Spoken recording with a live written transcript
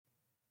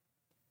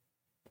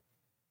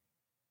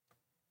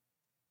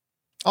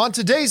On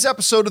today's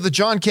episode of the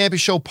John Campea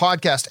Show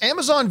podcast,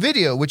 Amazon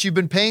Video, which you've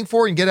been paying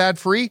for and get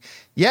ad-free,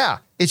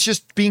 it's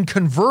just being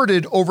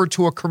converted over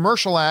to a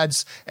commercial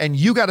ads, and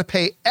you got to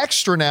pay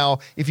extra now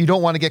if you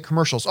don't want to get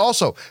commercials.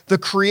 Also, The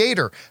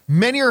Creator.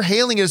 Many are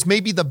hailing it as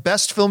maybe the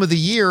best film of the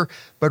year,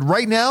 but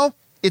right now,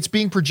 it's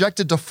being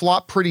projected to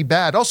flop pretty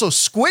bad. Also,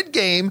 Squid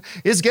Game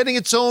is getting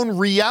its own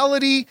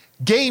reality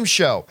game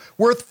show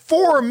worth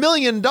 $4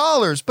 million,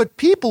 but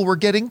people were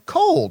getting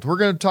cold. We're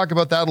going to talk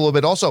about that a little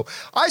bit. Also,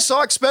 I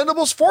saw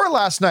Expendables 4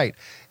 last night,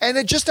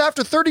 and just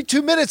after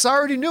 32 minutes, I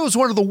already knew it was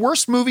one of the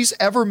worst movies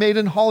ever made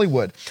in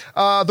Hollywood.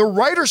 The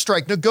writer's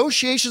strike,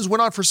 negotiations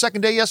went on for a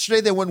second day yesterday.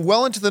 They went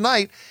well into the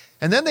night,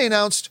 and then they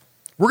announced,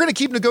 we're going to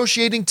keep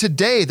negotiating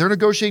today. They're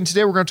negotiating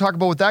today. We're going to talk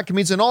about what that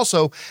means. And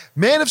also,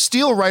 Man of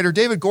Steel writer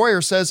David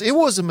Goyer says it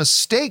was a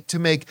mistake to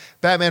make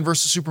Batman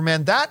vs.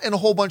 Superman. That and a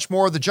whole bunch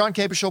more. The John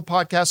Campea Show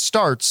podcast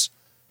starts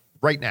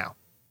right now.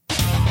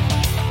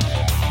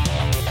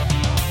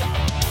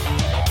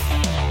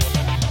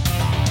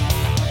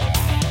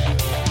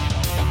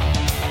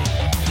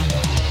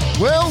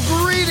 Well,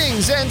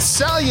 greetings and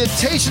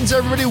salutations,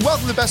 everybody.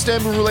 Welcome to the best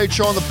movie-related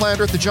show on the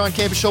planet Earth, the John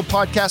Campea Show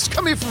podcast,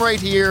 coming from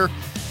right here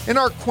in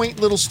our quaint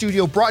little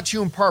studio, brought to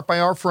you in part by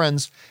our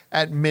friends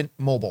at Mint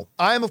Mobile.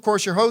 I am, of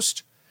course, your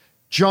host,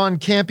 John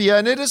Campea,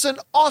 and it is an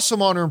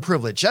awesome honor and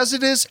privilege, as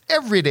it is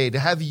every day, to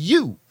have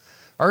you,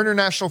 our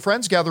international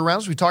friends, gather around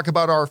as we talk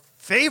about our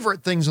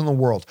favorite things in the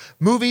world,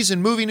 movies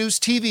and movie news,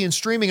 TV and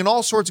streaming, and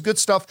all sorts of good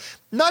stuff.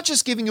 Not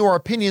just giving you our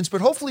opinions,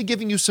 but hopefully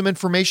giving you some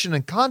information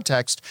and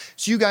context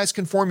so you guys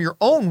can form your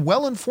own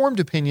well-informed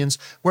opinions,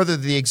 whether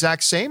they're the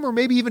exact same or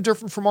maybe even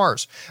different from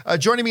ours.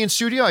 Joining me in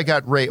studio, I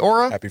got Ray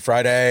Ora. Happy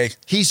Friday.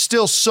 He's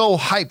still so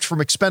hyped from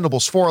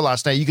Expendables 4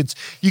 last night.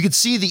 You could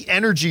see the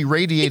energy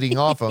radiating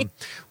off him.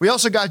 We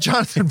also got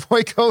Jonathan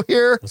Boyko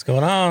here. What's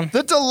going on?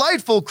 The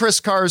delightful Chris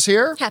Carr's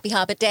here. Happy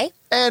Hobbit Day.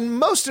 And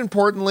most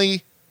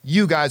importantly,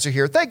 you guys are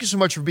here. Thank you so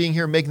much for being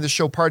here and making this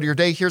show part of your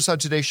day. Here's how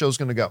today's show is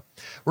going to go.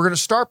 We're going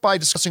to start by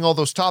discussing all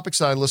those topics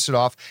that I listed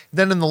off.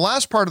 Then in the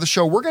last part of the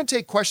show, we're going to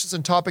take questions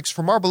and topics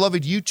from our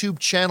beloved YouTube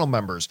channel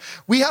members.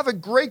 We have a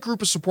great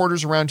group of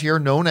supporters around here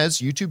known as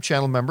YouTube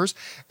channel members.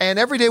 And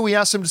every day we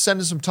ask them to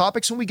send in some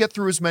topics, and we get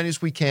through as many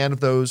as we can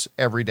of those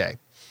every day.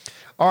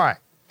 All right.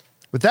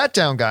 With that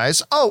down,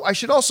 guys. Oh, I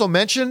should also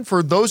mention,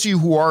 for those of you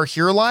who are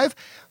here live,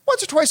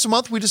 once or twice a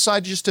month, we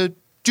decide just to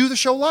do the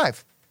show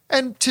live.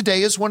 And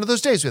today is one of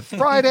those days. We have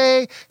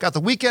Friday, got the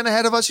weekend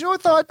ahead of us. You know, I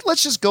thought,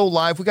 let's just go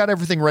live. We got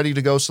everything ready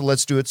to go, so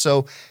let's do it.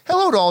 So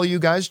hello to all you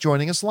guys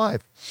joining us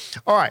live.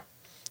 All right,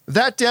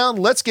 that down,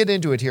 let's get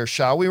into it here,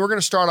 shall we? We're going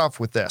to start off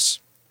with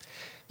this.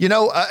 You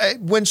know,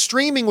 when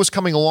streaming was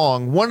coming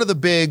along, one of the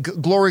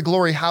big glory,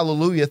 glory,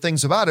 hallelujah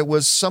things about it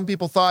was some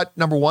people thought,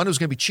 number one, it was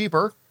going to be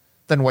cheaper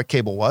than what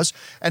cable was.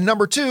 And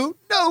number two,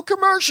 no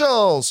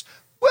commercials.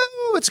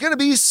 Woo, it's going to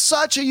be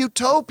such a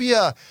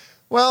utopia.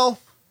 Well,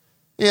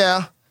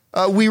 yeah.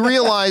 We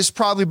realized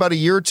probably about a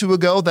year or two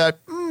ago that,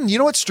 you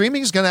know what,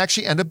 streaming is going to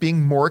actually end up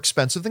being more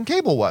expensive than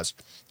cable was.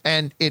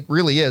 And it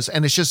really is.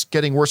 And it's just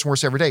getting worse and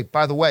worse every day.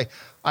 By the way,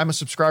 I'm a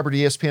subscriber to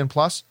ESPN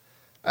Plus.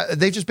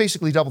 They just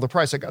basically doubled the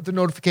price. I got the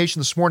notification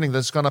this morning that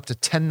it's gone up to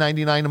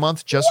 $10.99 a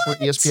month just for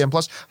ESPN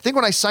Plus. I think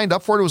when I signed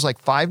up for it was like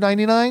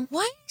 $5.99.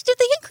 Why did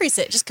they increase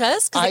it? Just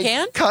because? Because they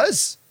can?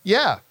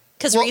 Yeah.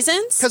 Because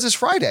reasons? Because it's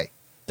Friday.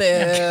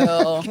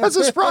 Boo. Because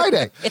it's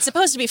Friday. It's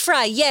supposed to be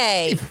Friday.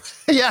 Yay.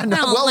 Yeah,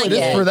 it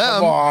is for them.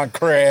 Come on,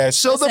 Chris.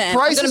 So the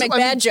prices, I'm going to make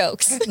bad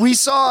jokes. We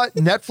saw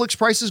Netflix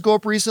prices go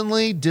up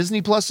recently.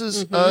 Disney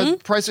Plus's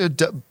prices,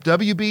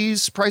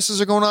 WB's prices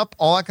are going up,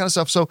 all that kind of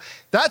stuff. So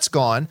that's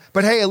gone.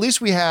 But hey, at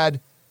least we had,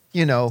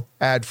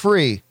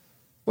 ad-free.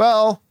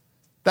 Well,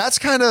 that's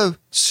kind of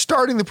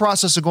starting the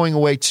process of going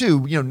away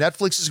too.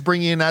 Netflix is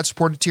bringing in an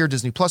ad-supported tier.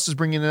 Disney Plus is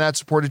bringing in an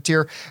ad-supported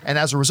tier. And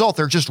as a result,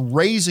 they're just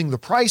raising the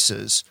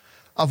prices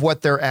of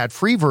what their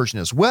ad-free version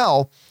is.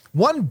 Well,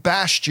 one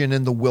bastion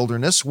in the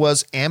wilderness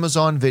was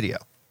Amazon Video,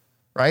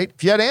 right?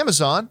 If you had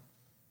Amazon,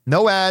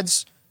 no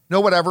ads, no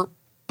whatever.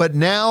 But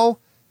now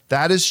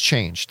that has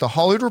changed. The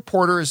Hollywood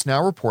Reporter is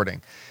now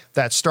reporting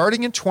that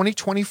starting in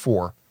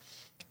 2024,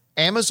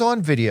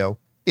 Amazon Video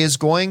is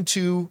going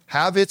to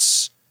have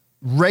its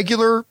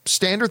regular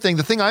standard thing,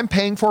 the thing I'm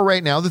paying for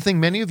right now, the thing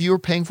many of you are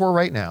paying for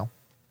right now,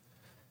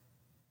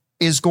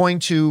 is going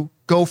to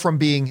go from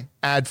being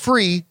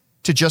ad-free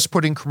to just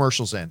putting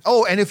commercials in.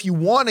 Oh, and if you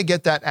want to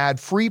get that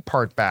ad-free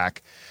part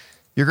back,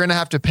 you're going to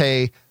have to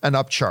pay an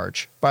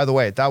upcharge. By the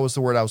way, that was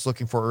the word I was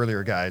looking for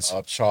earlier, guys.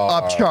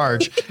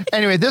 Upcharge.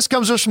 Anyway, this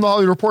comes to us from the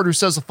Hollywood Reporter, who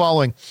says the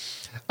following.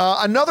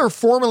 Another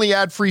formerly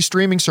ad-free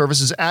streaming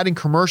service is adding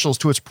commercials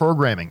to its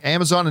programming.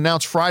 Amazon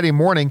announced Friday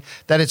morning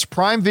that its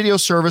Prime Video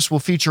service will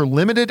feature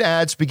limited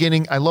ads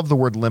beginning, I love the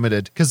word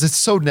limited, because it's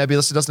so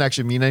nebulous, it doesn't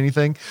actually mean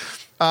anything,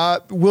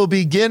 will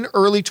begin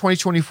early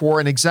 2024.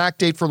 An exact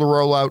date for the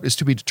rollout is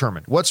to be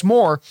determined. What's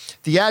more,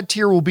 the ad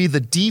tier will be the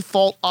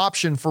default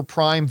option for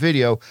Prime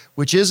Video,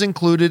 which is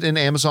included in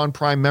Amazon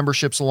Prime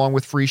memberships along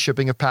with free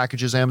shipping of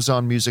packages,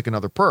 Amazon Music, and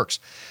other perks.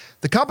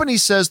 The company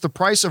says the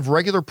price of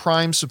regular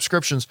Prime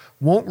subscriptions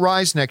won't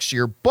rise next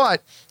year,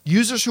 but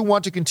users who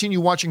want to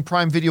continue watching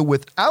Prime Video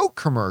without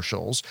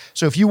commercials,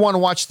 so if you want to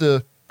watch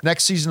the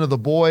next season of The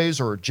Boys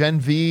or Gen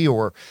V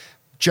or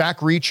Jack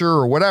Reacher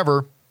or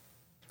whatever,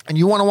 and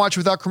you want to watch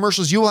without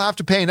commercials, you will have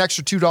to pay an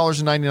extra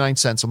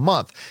 $2.99 a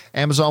month.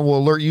 Amazon will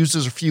alert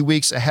users a few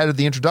weeks ahead of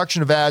the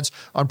introduction of ads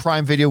on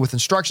Prime Video with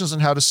instructions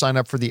on how to sign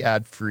up for the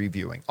ad-free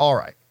viewing. All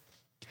right.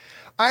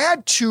 I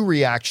had two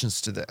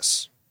reactions to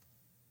this.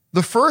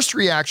 The first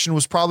reaction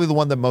was probably the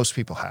one that most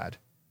people had,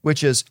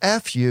 which is,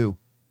 F you.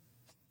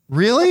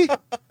 Really?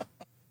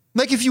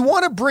 Like, if you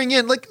want to bring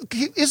in, like,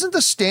 isn't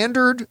the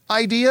standard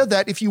idea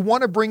that if you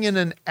want to bring in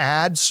an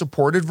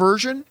ad-supported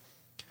version,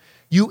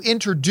 you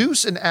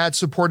introduce an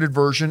ad-supported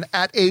version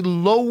at a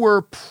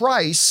lower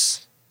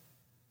price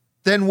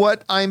than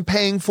what I'm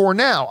paying for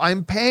now?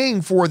 I'm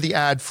paying for the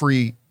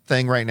ad-free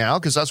thing right now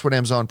because that's what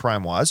Amazon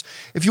Prime was.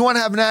 If you want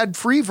to have an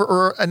ad-free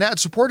or an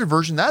ad-supported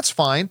version, that's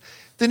fine.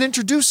 Then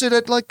introduce it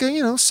at like,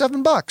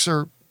 $7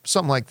 or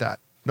something like that.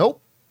 Nope.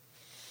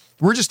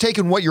 We're just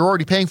taking what you're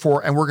already paying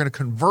for and we're going to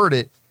convert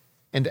it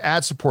into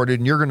ad-supported,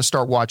 and you're going to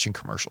start watching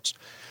commercials.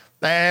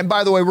 And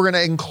by the way, we're going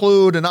to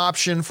include an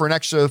option for an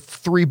extra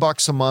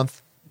 $3 a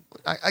month.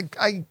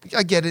 I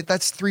get it.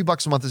 That's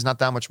 $3 a month is not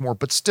that much more,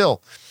 but still,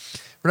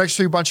 for an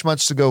extra $3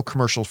 months to go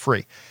commercial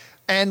free.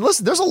 And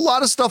listen, there's a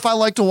lot of stuff I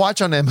like to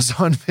watch on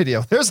Amazon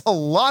Video. There's a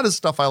lot of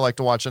stuff I like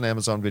to watch on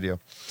Amazon Video.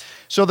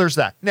 So there's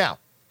that. Now,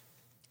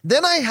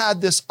 then I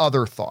had this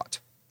other thought,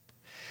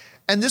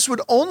 and this would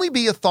only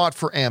be a thought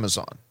for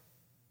Amazon,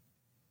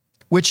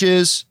 which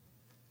is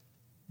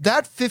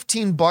that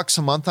 $15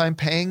 a month I'm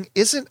paying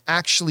isn't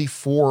actually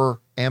for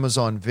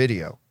Amazon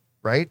Video,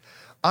 right?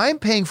 I'm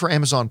paying for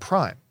Amazon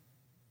Prime.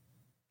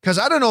 Because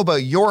I don't know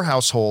about your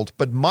household,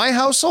 but my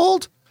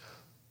household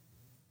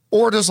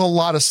orders a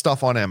lot of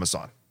stuff on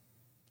Amazon.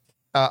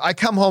 I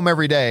come home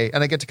every day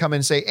and I get to come in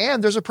and say, Ann,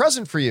 there's a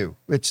present for you.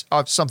 It's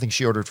something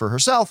she ordered for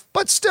herself,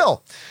 but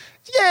still,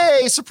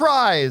 yay,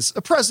 surprise,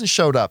 a present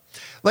showed up.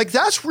 Like,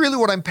 that's really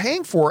what I'm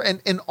paying for.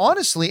 And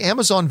honestly,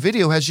 Amazon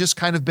Video has just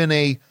kind of been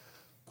a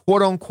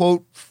quote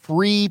unquote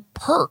free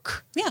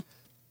perk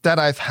that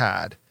I've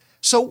had.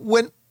 So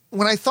when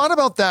I thought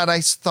about that,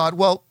 I thought,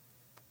 well,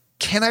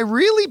 can I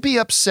really be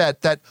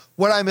upset that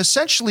what I'm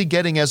essentially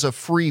getting as a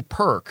free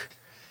perk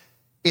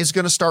is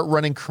going to start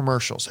running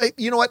commercials?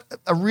 You know what?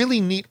 A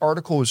really neat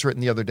article was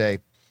written the other day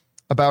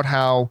about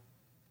how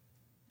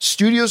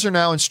studios are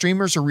now and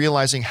streamers are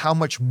realizing how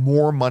much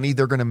more money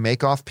they're going to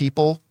make off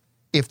people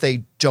if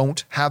they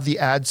don't have the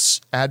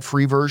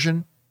ad-free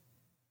version,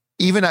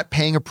 even at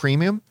paying a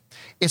premium.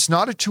 It's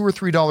not a $2 or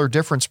 $3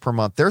 difference per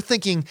month. They're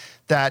thinking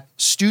that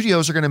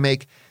studios are going to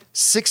make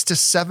 $6 to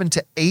 $7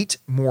 to $8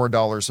 more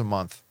a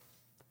month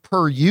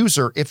per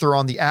user if they're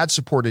on the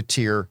ad-supported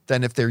tier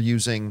than if they're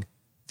using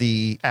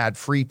the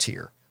ad-free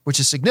tier, which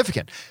is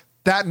significant.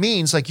 That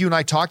means, like you and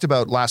I talked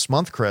about last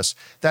month, Chris,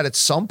 that at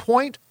some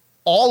point,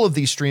 all of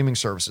these streaming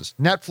services,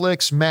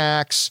 Netflix,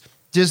 Max,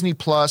 Disney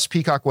Plus,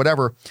 Peacock,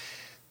 whatever,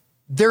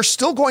 they're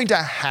still going to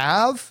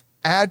have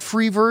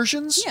ad-free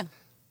versions. Yeah.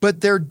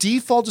 But their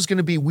default is going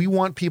to be, we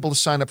want people to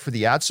sign up for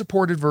the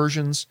ad-supported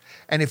versions.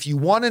 And if you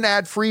want an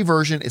ad-free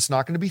version, it's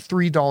not going to be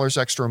 $3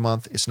 extra a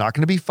month. It's not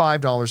going to be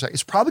 $5.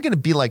 It's probably going to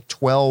be like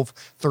 $12,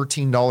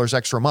 $13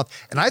 extra a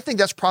month. And I think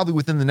that's probably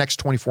within the next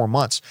 24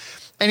 months.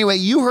 Anyway,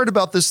 you heard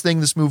about this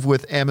move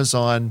with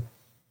Amazon.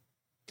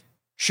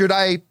 Should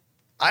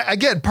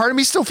again, part of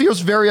me still feels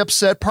very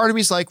upset. Part of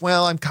me is like,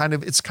 well,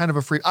 it's kind of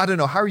a free, I don't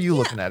know. How are you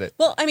looking at it?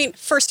 Well, I mean,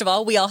 first of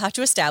all, we all have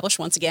to establish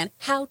once again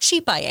how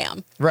cheap I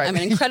am. Right. I'm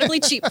an incredibly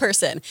cheap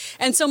person.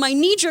 And so my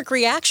knee-jerk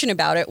reaction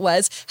about it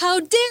was, how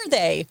dare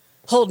they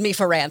hold me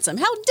for ransom?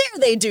 How dare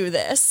they do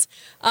this?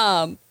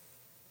 But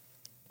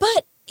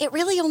it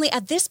really only,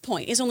 at this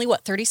point, is only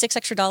what, $36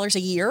 extra a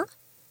year?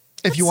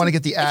 If you want to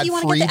get the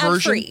ad-free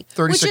version,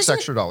 $36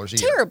 extra a year.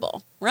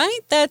 Terrible, right?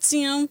 That's,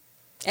 a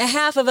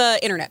half of an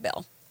internet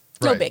bill.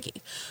 No biggie.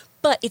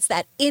 But it's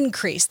that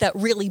increase that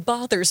really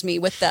bothers me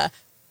with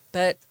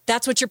but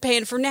that's what you're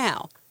paying for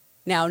now.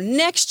 Now,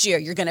 next year,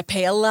 you're going to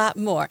pay a lot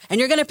more, and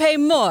you're going to pay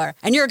more,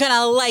 and you're going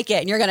to like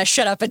it, and you're going to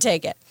shut up and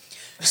take it.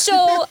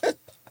 So,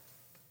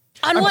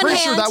 I'm pretty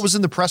sure that was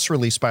in the press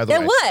release, by the way.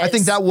 It was. I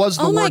think that was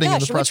the wording in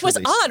the press release.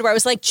 Which was odd, where I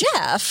was like,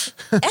 Jeff,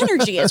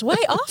 energy is way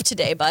off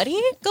today,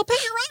 buddy. Go pay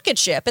your rocket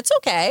ship. It's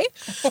okay.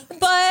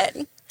 But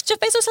Jeff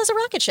Bezos has a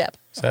rocket ship.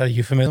 Is that a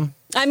euphemism?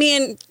 I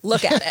mean,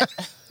 look at it.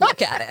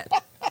 Look at it.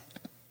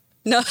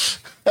 No.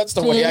 That's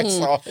the way I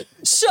saw it.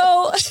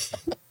 So,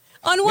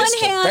 on one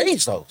hand,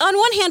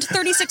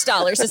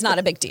 $36 is not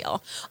a big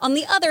deal. On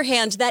the other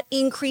hand, that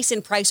increase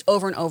in price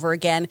over and over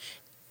again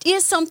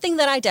is something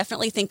that I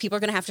definitely think people are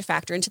going to have to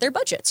factor into their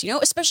budgets,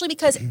 especially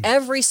because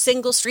every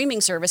single streaming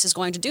service is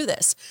going to do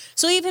this.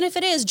 So even if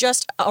it is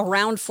just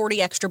around $40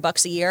 extra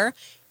a year,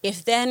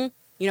 if then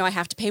I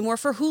have to pay more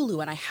for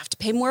Hulu and I have to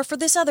pay more for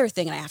this other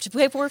thing and I have to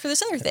pay more for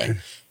this other thing.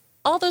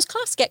 All those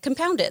costs get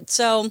compounded.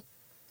 So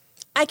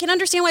I can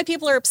understand why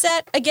people are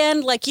upset.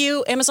 Again, like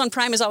you, Amazon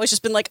Prime has always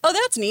just been like, oh,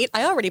 that's neat.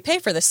 I already pay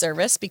for this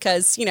service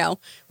because,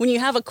 when you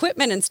have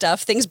equipment and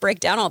stuff, things break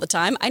down all the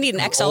time. I need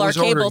an XLR Always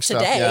cable ordering today,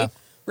 stuff, yeah.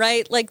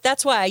 right? Like,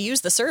 that's why I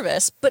use the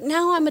service. But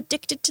now I'm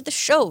addicted to the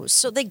shows,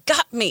 so they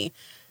got me.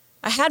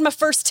 I had my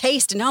first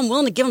taste, and now I'm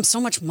willing to give them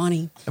so much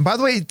money. And by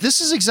the way,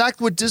 this is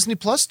exactly what Disney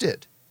Plus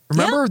did.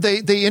 Remember,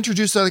 they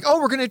introduced, like, oh,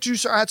 we're going to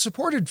introduce our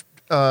ad-supported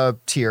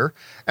tier.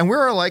 And we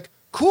were like,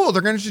 cool,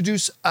 they're going to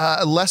introduce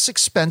a less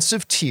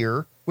expensive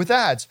tier with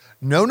ads.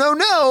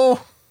 No.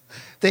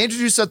 They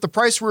introduced at the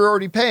price we were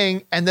already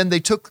paying, and then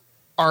they took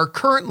our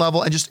current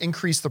level and just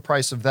increased the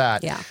price of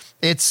that. Yeah.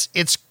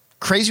 It's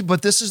crazy,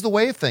 but this is the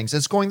way of things.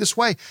 It's going this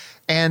way.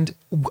 And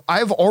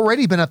I've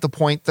already been at the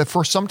point that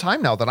for some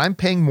time now that I'm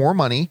paying more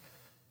money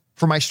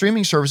for my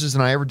streaming services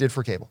than I ever did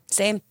for cable.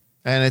 Same.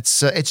 And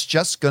it's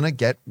just going to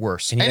get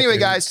worse. And yet Anyway, they're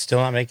guys. still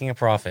not making a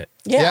profit.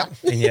 Yeah.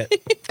 And yet,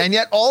 And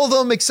yet all of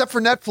them, except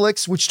for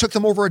Netflix, which took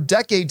them over a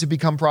decade to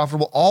become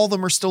profitable, all of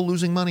them are still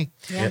losing money.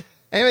 Yeah.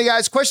 Anyway,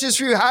 guys, question is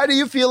for you. How do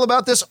you feel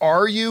about this?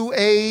 Are you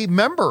a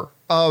member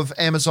of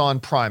Amazon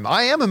Prime?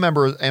 I am a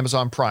member of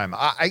Amazon Prime.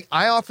 I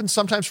often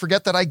sometimes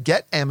forget that I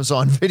get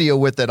Amazon Video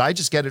with it. I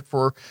just get it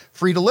for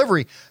free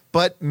delivery.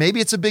 But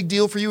maybe it's a big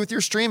deal for you with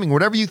your streaming.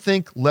 Whatever you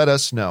think, let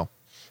us know.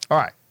 All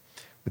right.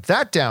 With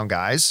that down,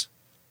 guys,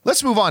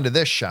 let's move on to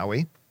this, shall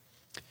we?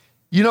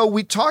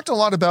 We talked a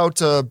lot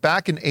about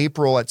back in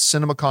April at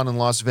CinemaCon in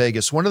Las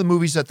Vegas. One of the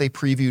movies that they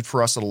previewed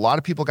for us that a lot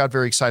of people got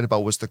very excited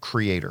about was The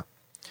Creator.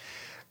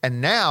 And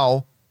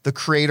now The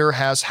Creator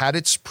has had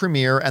its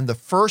premiere and the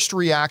first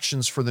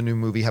reactions for the new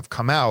movie have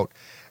come out.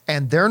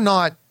 And they're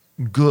not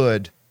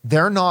good.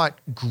 They're not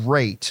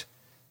great.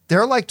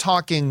 They're like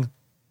talking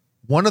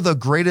one of the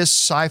greatest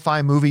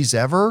sci-fi movies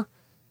ever.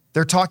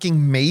 They're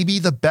talking maybe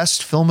the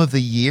best film of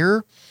the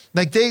year.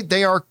 Like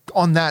they are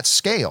on that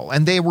scale,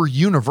 and they were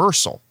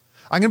universal.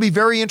 I'm going to be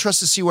very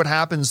interested to see what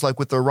happens like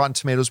with the Rotten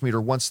Tomatoes meter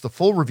once the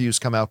full reviews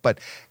come out. But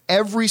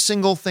every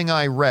single thing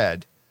I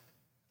read,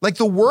 like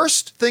the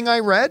worst thing I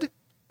read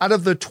out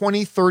of the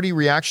 20, 30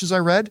 reactions I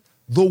read,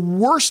 the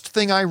worst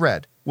thing I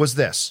read was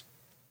this.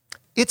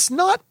 It's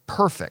not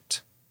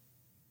perfect.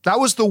 That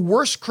was the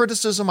worst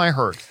criticism I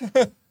heard.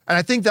 And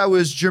I think that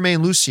was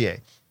Germain Lucier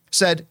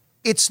said,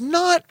 it's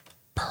not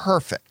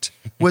perfect,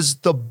 was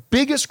the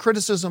biggest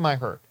criticism I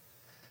heard.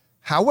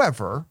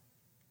 However,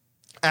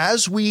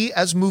 as we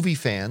as movie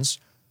fans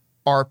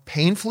are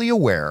painfully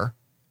aware,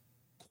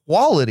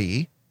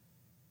 quality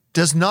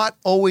does not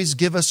always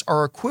give us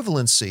our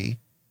equivalency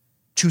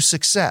to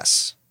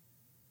success.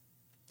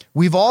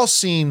 We've all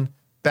seen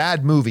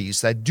bad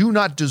movies that do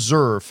not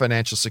deserve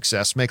financial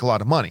success make a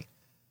lot of money.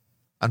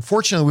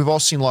 Unfortunately, we've all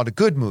seen a lot of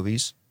good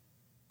movies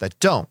that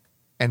don't.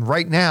 And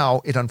right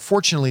now, it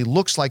unfortunately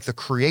looks like The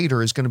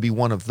Creator is going to be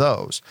one of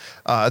those.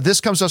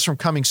 This comes to us from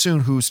Coming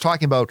Soon, who's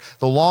talking about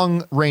the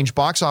long-range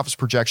box office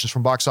projections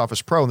from Box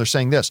Office Pro. And they're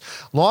saying this: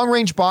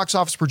 long-range box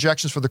office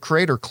projections for The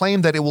Creator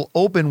claim that it will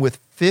open with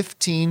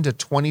 $15 to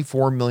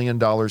 $24 million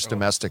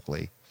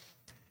domestically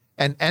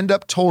and end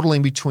up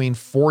totaling between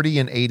 40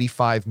 and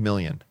 85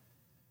 million.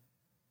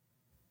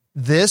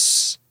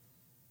 This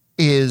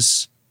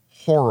is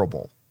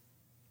horrible.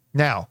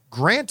 Now,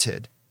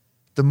 granted,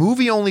 the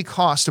movie only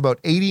cost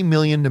about $80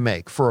 million to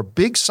make. For a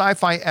big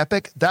sci-fi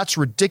epic, that's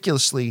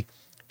ridiculously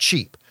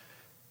cheap.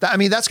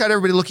 That's got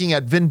everybody looking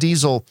at Vin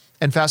Diesel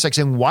and Fast X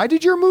saying, why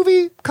did your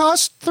movie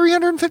cost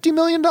 $350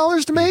 million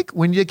to make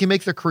when you can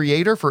make The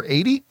Creator for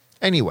 80?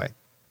 Anyway,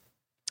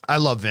 I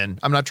love Vin.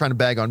 I'm not trying to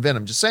bag on Vin.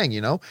 I'm just saying,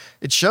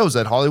 it shows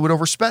that Hollywood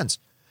overspends.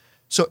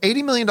 So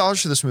 $80 million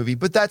for this movie,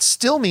 but that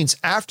still means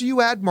after you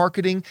add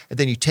marketing and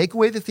then you take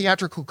away the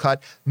theatrical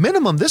cut,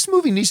 minimum, this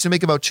movie needs to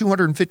make about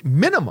 $250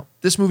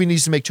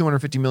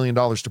 million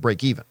to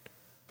break even.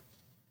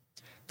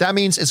 That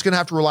means it's going to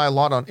have to rely a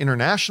lot on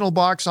international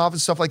box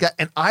office, stuff like that.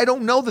 And I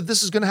don't know that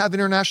this is going to have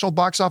international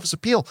box office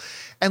appeal.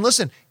 And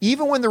listen,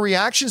 even when the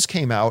reactions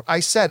came out, I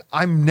said,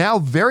 I'm now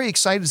very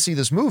excited to see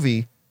this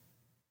movie.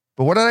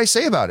 But what did I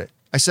say about it?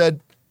 I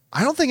said,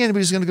 I don't think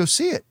anybody's going to go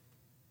see it.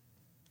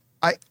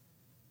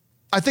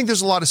 I think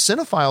there's a lot of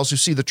cinephiles who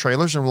see the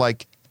trailers and are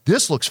like,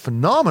 this looks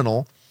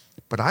phenomenal,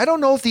 but I don't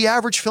know if the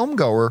average film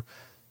goer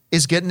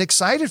is getting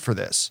excited for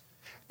this.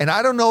 And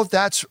I don't know if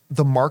that's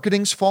the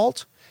marketing's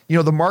fault.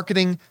 The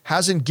marketing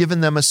hasn't given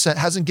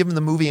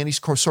the movie any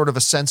sort of a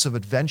sense of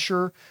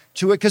adventure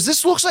to it, because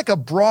this looks like a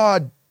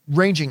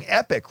broad-ranging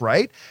epic,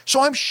 right?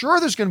 So I'm sure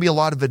there's going to be a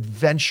lot of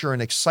adventure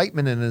and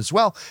excitement in it as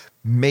well.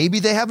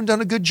 Maybe they haven't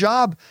done a good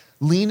job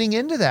leaning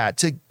into that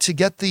to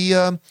get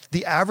the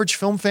average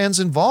film fans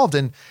involved.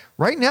 And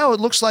right now, it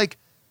looks like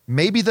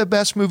maybe the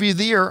best movie of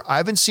the year. I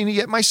haven't seen it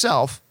yet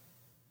myself,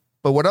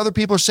 but what other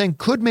people are saying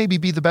could maybe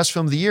be the best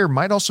film of the year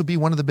might also be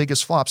one of the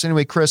biggest flops.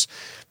 Anyway, Chris,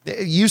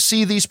 you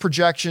see these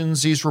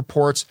projections, these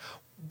reports.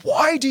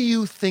 Why do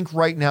you think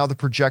right now the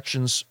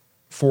projections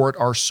for it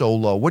are so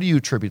low? What do you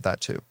attribute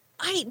that to?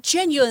 I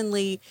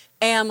genuinely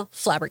am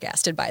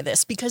flabbergasted by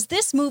this because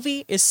this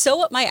movie is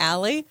so up my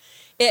alley.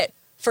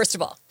 First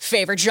of all,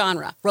 favorite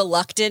genre,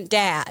 reluctant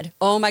dad.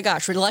 Oh my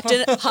gosh,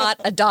 reluctant,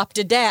 hot,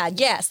 adopted dad.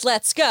 Yes,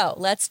 let's go.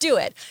 Let's do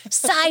it.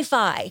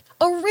 Sci-fi,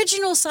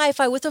 original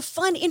sci-fi with a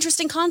fun,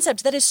 interesting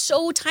concept that is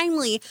so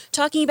timely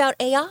talking about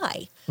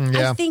AI.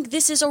 Yeah. I think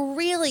this is a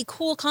really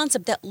cool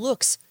concept that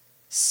looks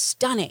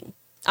stunning.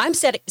 I'm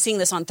seeing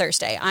this on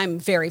Thursday. I'm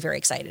very, very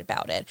excited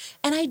about it.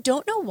 And I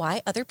don't know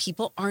why other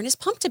people aren't as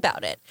pumped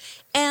about it.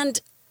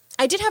 And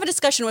I did have a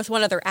discussion with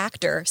one other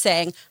actor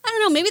saying, I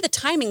don't know, maybe the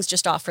timing's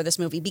just off for this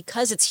movie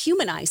because it's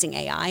humanizing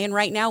AI. And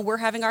right now we're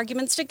having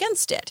arguments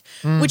against it,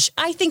 which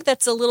I think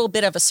that's a little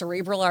bit of a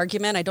cerebral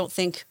argument. I don't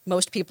think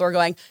most people are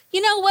going,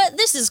 you know what,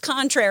 this is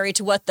contrary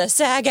to what the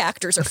SAG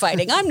actors are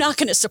fighting. I'm not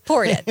going to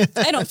support it.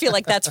 I don't feel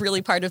like that's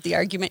really part of the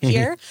argument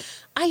here.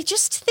 I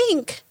just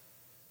think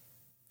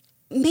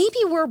maybe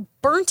we're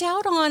burnt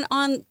out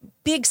on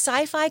big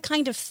sci-fi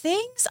kind of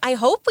things. I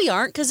hope we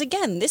aren't, because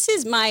again, this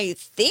is my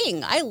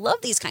thing. I love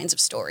these kinds of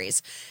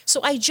stories.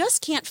 So I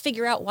just can't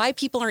figure out why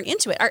people aren't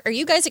into it. Are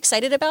you guys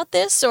excited about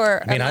this?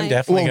 Or I mean, I'm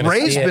definitely Well, going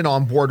to Ray's see it. been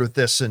on board with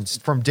this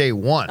from day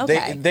one.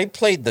 Okay. They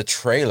played the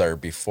trailer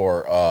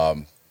before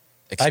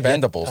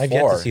Expendables 4. I've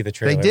yet to see the They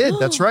trailer. did.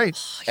 That's right.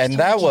 And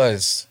that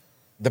was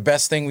the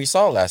best thing we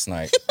saw last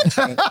night.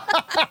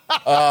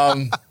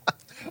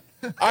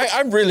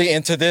 I'm really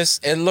into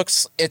this.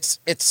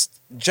 It's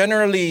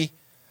generally,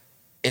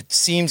 it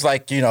seems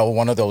like,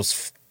 one of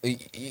those,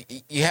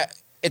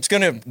 it's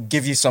going to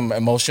give you some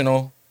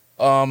emotional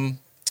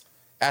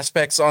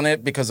aspects on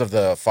it because of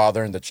the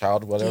father and the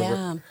child, whatever.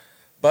 Yeah.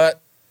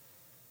 But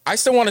I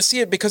still want to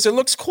see it because it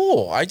looks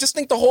cool. I just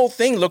think the whole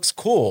thing looks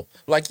cool.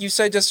 Like you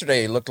said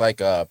yesterday, it looked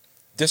like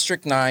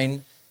District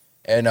 9.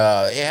 And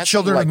it has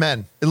Children like, of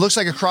Men. It looks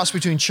like a cross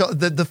between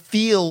the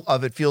feel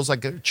of it feels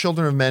like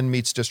Children of Men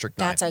meets District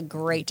 9. That's a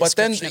great But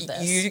then description of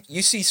this.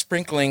 you see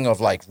sprinkling of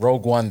like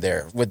Rogue One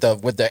there with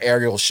the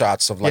aerial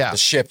shots of like Yeah. the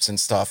ships and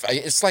stuff.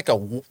 It's like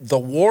the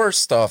war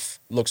stuff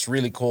looks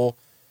really cool.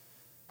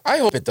 I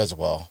hope it does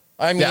well.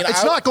 I mean, Yeah,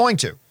 it's not going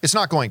to. It's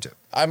not going to.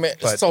 I mean,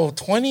 but- so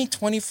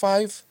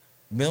 25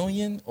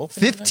 million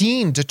opening night?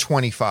 15 to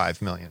 25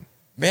 million.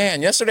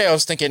 Man, yesterday I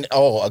was thinking,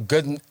 a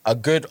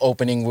good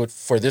opening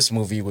for this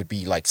movie would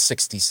be like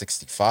 60,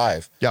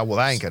 65. Yeah, well,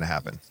 that ain't going to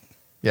happen.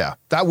 Yeah,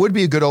 that would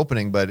be a good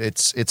opening, but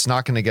it's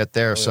not going to get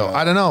there. So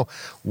I don't know.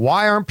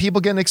 Why aren't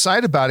people getting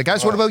excited about it?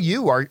 Guys, what about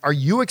you? Are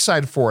you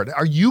excited for it?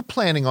 Are you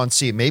planning on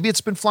seeing it? Maybe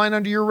it's been flying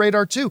under your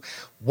radar too.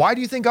 Why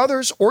do you think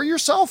others or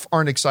yourself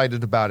aren't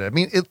excited about it? I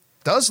mean, it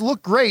does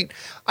look great.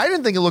 I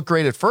didn't think it looked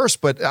great at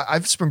first, but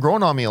it's been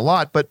growing on me a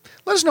lot. But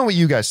let us know what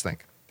you guys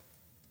think.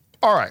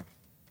 All right.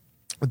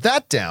 With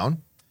that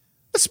down,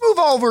 let's move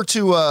over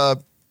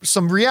to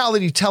some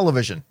reality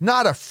television.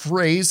 Not a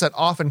phrase that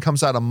often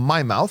comes out of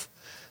my mouth,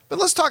 but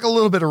let's talk a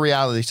little bit of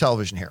reality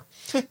television here.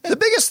 The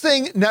biggest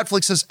thing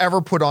Netflix has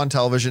ever put on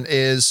television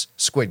is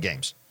Squid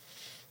Games.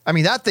 I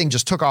mean, that thing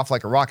just took off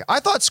like a rocket.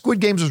 I thought Squid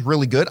Games was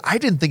really good. I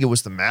didn't think it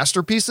was the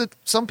masterpiece that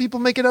some people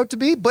make it out to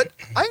be, but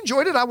I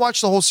enjoyed it. I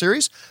watched the whole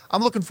series.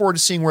 I'm looking forward to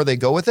seeing where they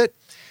go with it.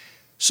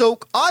 So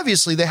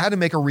obviously they had to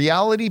make a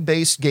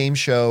reality-based game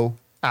show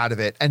out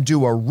of it and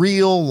do a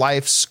real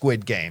life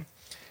Squid Game.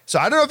 So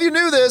I don't know if you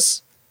knew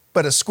this,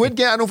 but a Squid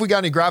Game, I don't know if we got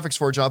any graphics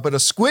for it, John, but a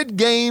Squid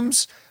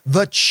Games,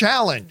 The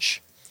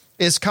Challenge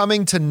is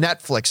coming to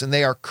Netflix and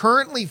they are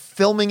currently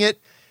filming it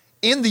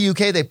in the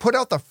UK. They put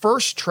out the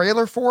first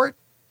trailer for it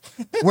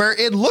where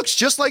it looks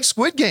just like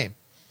Squid Game,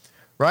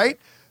 right?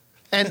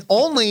 And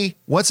only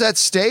what's at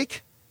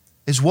stake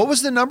is what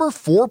was the number?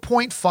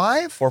 4.5?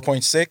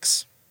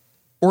 4.6.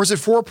 Or is it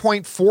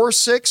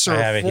 4.46? Or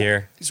I have it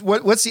here.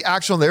 What's the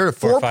actual there?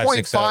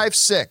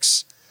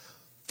 4.56.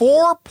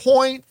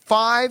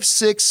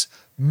 $4.56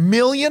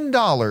 million.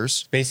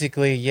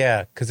 Basically,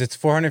 yeah, because it's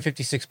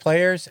 456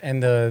 players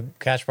and the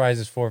cash prize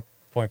is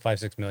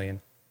 4.56 million.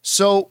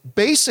 So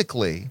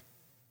basically,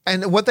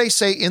 and what they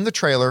say in the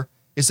trailer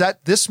is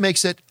that this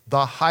makes it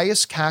the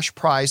highest cash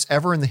prize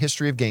ever in the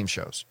history of game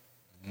shows.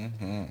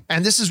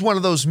 And this is one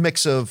of those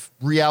mix of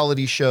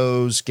reality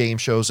shows, game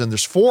shows, and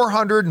there's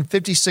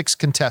 456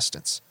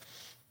 contestants.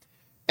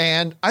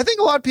 And I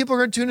think a lot of people are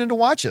going to tune in to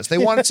watch this. They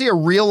want to see a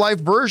real life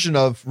version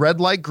of red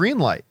light, green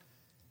light.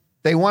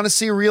 They want to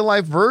see a real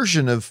life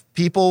version of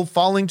people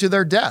falling to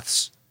their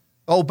deaths.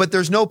 Oh, but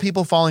there's no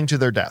people falling to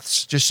their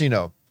deaths. Just so you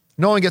know,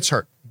 no one gets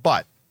hurt.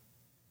 But,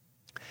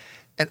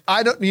 and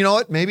I don't, you know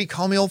what? Maybe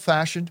call me old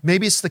fashioned.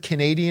 Maybe it's the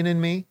Canadian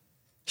in me.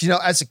 You know,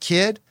 as a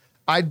kid,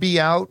 I'd be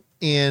out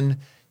in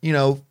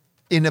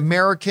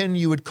American,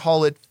 you would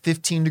call it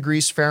 15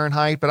 degrees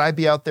Fahrenheit, but I'd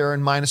be out there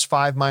in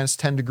 -5,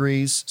 -10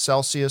 degrees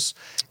Celsius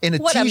in a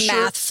What t-shirt.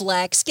 a math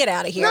flex. Get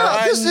out of here. No,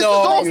 this is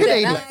all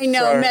Canadian. I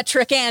know,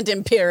 metric and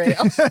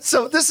imperial.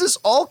 So this is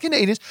all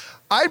Canadians.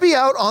 I'd be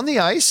out on the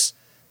ice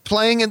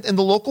playing in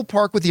the local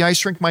park with the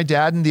ice rink my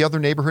dad and the other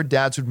neighborhood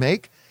dads would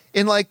make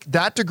in like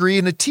that degree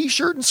in a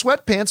t-shirt and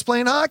sweatpants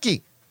playing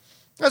hockey.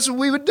 That's what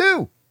we would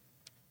do.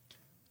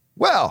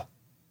 Well,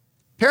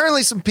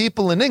 apparently some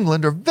people in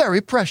England are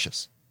very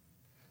precious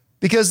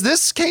because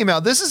this came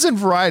out. This is in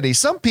Variety.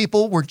 Some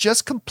people were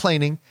just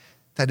complaining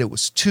that it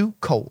was too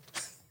cold.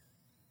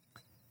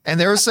 And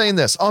they were saying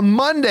this. On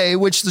Monday,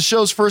 which the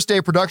show's first day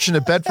of production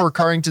at Bedford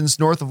Carrington's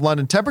north of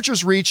London,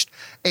 temperatures reached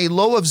a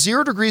low of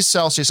 0 degrees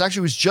Celsius. Actually,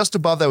 it was just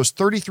above that. It was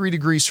 33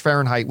 degrees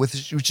Fahrenheit,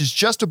 which is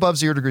just above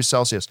 0 degrees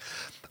Celsius.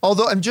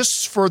 Although, and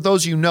just for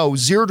those you know,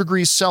 0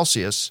 degrees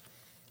Celsius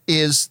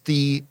is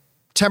the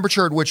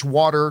temperature at which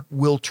water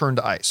will turn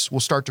to ice, will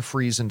start to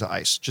freeze into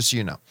ice, just so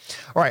you know.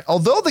 All right.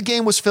 Although the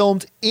game was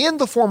filmed in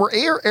the former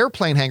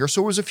airplane hangar,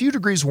 so it was a few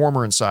degrees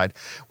warmer inside,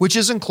 which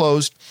is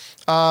enclosed.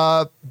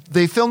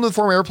 They filmed in the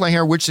former airplane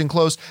hangar, which is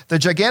enclosed. The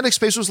gigantic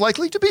space was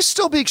likely to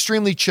still be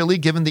extremely chilly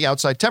given the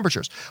outside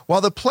temperatures.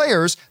 While the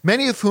players,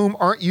 many of whom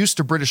aren't used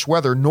to British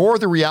weather nor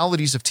the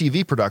realities of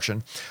TV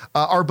production,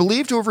 are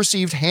believed to have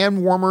received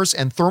hand warmers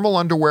and thermal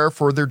underwear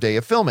for their day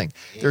of filming.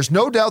 There's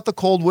no doubt the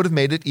cold would have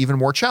made it even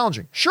more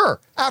challenging. Sure,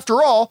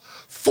 after all,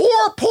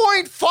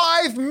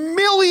 $4.5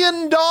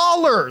 million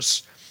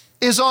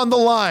is on the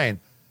line.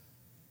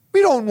 We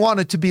don't want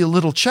it to be a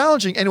little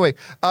challenging. Anyway,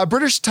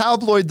 British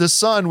tabloid The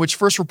Sun, which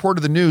first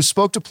reported the news,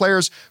 spoke to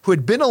players who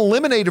had been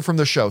eliminated from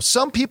the show.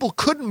 Some people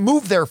couldn't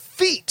move their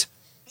feet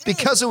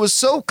because it was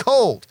so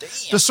cold.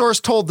 The source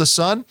told The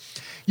Sun,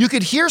 you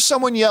could hear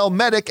someone yell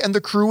medic and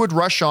the crew would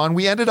rush on.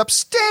 We ended up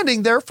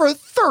standing there for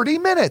 30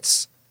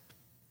 minutes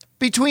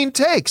between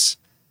takes.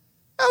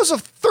 I was a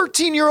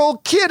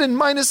 13-year-old kid in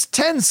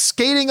 -10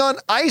 skating on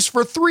ice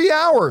for 3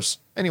 hours.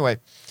 Anyway,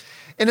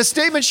 in a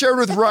statement shared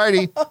with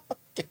Variety,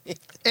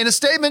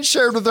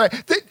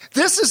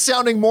 this is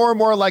sounding more and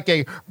more like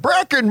a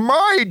back in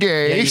my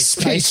day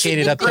speech.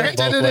 Skated up there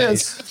both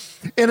ways.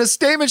 In a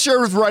statement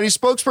shared with Variety,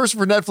 spokesperson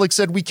for Netflix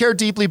said, we care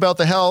deeply about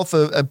the health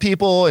of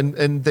people,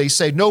 and they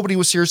say nobody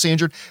was seriously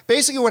injured.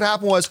 Basically what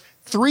happened was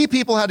 3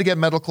 people had to get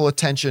medical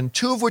attention,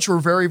 2 of which were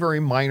very, very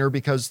minor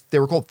because they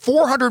were cold.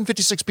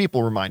 456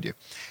 people, remind you.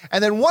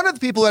 And then one of the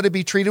people who had to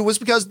be treated was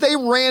because they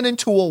ran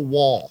into a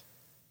wall.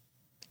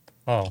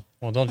 Oh,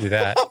 well, don't do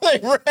that. They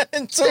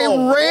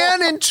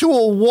ran into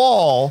a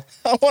wall.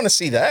 I want to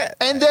see that.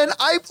 And then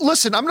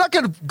I'm not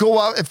going to go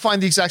out and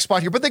find the exact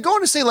spot here, but they go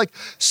on to say, like,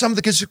 some of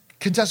the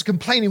contestants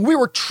complaining, we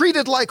were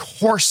treated like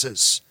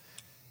horses.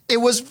 It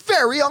was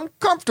very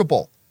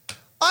uncomfortable.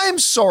 I'm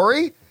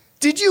sorry.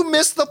 Did you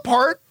miss the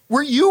part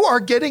where you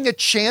are getting a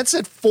chance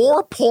at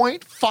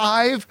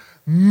 $4.5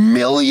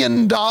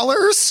 million?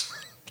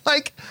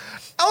 Like,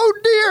 oh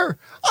dear.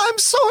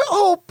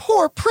 Oh,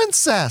 poor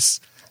princess.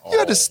 You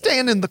had to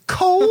stand in the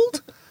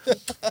cold.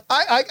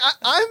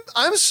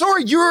 I'm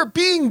sorry. You're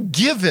being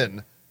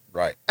given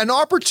an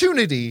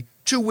opportunity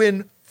to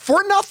win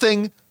for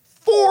nothing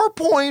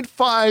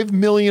 $4.5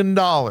 million.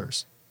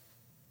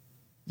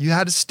 You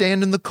had to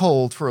stand in the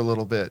cold for a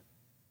little bit.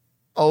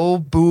 Oh,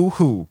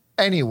 boo-hoo.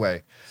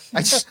 Anyway,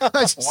 I'm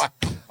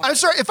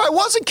sorry. If I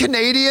wasn't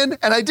Canadian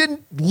and I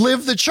didn't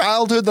live the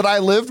childhood that I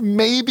lived,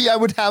 maybe I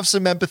would have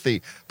some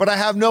empathy. But I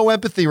have no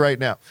empathy right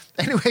now.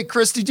 Anyway,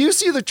 Chris, did you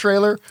see the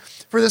trailer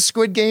for the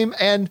Squid Game?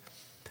 And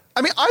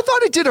I mean, I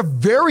thought it did a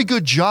very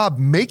good job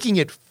making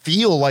it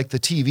feel like the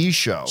TV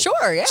show.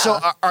 Sure, yeah. So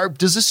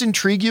does this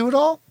intrigue you at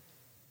all?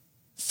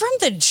 From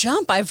the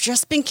jump, I've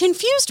just been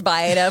confused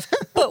by it.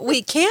 But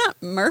we can't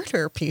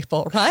murder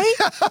people, right?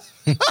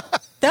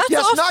 That's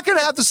it's not going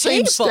to have the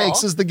same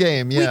stakes as the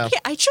game. Yeah.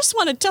 I just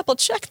want to double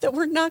check that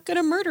we're not going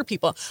to murder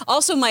people.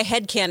 Also, my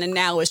headcanon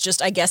now is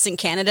just, I guess in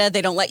Canada,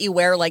 they don't let you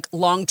wear like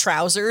long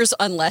trousers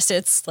unless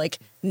it's like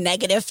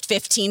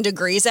 -15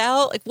 degrees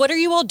out. Like, what are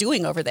you all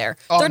doing over there?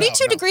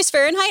 32 degrees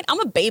Fahrenheit?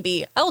 I'm a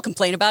baby. I will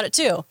complain about it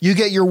too. You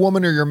get your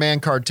woman or your man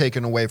card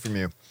taken away from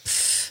you.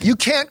 You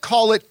can't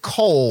call it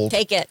cold.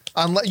 Take it.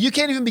 Unless you're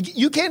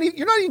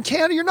not in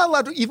Canada. You're not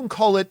allowed to even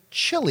call it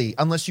chilly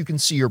unless you can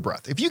see your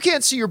breath. If you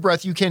can't see your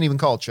breath, you can't even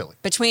call it chilly.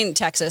 Between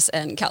Texas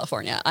and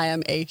California, I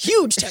am a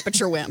huge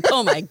temperature wimp.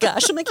 Oh my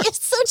gosh. I'm like,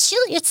 it's so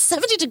chilly. It's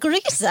 70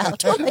 degrees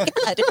out. Oh my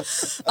God.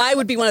 I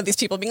would be one of these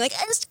people being like,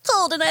 it's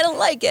cold and I don't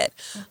like it.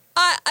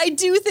 I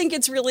do think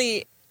it's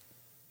really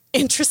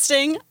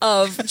interesting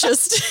of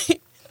just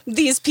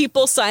these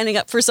people signing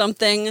up for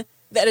something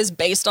that is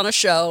based on a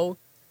show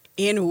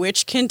in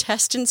which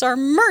contestants are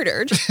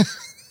murdered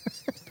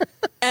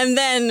and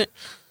then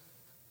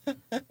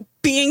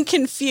being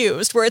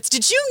confused where it's,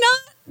 did you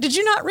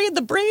not read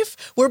the brief?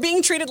 We're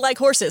being treated like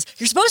horses.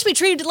 You're supposed to be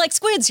treated like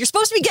squids. You're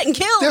supposed to be getting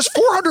killed. There's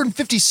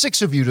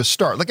 456 of you to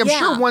start. Like, I'm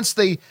sure once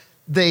they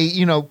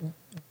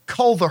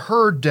cull the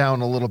herd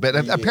down a little bit.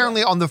 Yeah.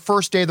 Apparently on the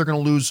first day, they're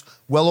going to lose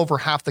well over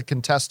half the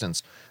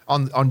contestants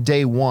on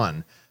day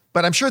one.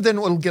 But I'm sure then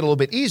it'll get a little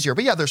bit easier.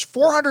 But yeah, there's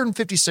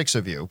 456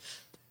 of you.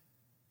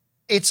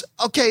 It's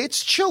okay.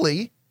 It's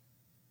chilly,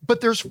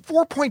 but there's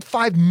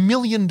 $4.5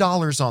 million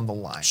on the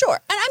line. Sure.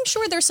 And I I'm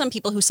sure there's some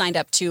people who signed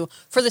up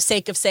for the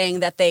sake of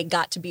saying that they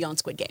got to be on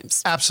Squid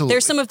Games. Absolutely.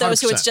 There's some of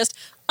those who 100%. it's just,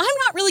 I'm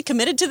not really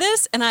committed to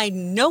this, and I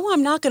know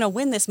I'm not going to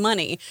win this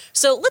money.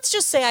 So let's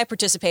just say I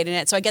participate in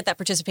it. So I get that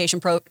participation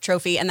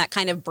trophy and that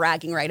kind of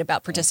bragging right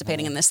about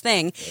participating in this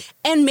thing.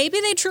 And maybe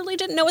they truly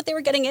didn't know what they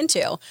were getting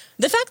into.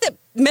 The fact that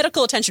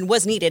medical attention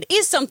was needed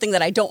is something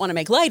that I don't want to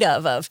make light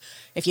of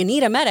if you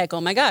need a medic,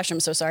 oh my gosh, I'm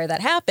so sorry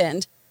that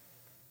happened.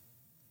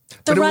 The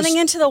But it running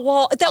was- into the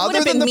wall, that would Other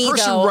have than been the me,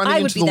 person though. running I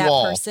would into be the that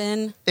wall,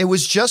 person. It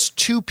was just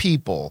 2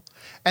 people.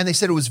 And they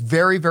said it was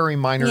very, very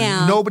minor.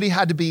 Yeah. Nobody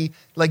had to be,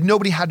 like,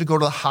 nobody had to go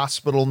to the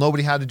hospital.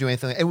 Nobody had to do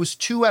anything. It was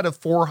 2 out of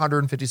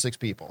 456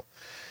 people.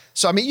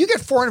 So, I mean, you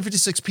get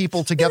 456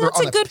 people together that's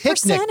on a a good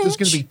picnic, there's going to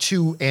percentage. be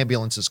 2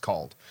 ambulances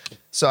called.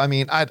 So, I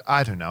mean,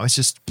 I don't know. It's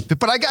just,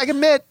 but I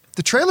admit,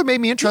 the trailer made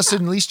me interested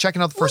in at least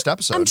checking out the first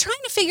episode. I'm trying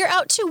to figure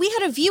out, too. We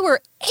had a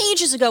viewer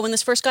ages ago when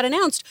this first got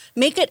announced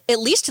make it at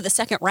least to the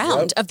second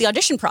round of the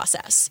audition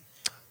process.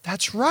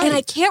 That's right. And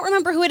I can't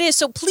remember who it is.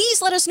 So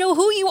please let us know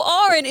who you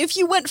are and if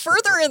you went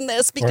further in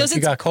this because if you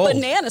it's got cold.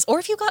 bananas. Or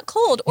if you got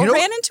cold or You know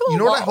ran what- into a You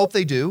know wall. what I hope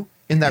they do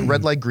in that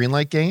red light, green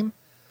light game?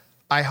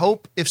 I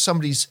hope if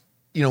somebody's,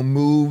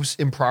 moves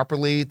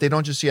improperly, they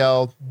don't just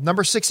yell,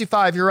 number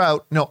 65, you're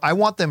out. No, I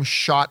want them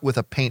shot with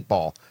a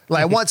paintball.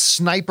 Like, I want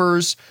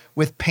snipers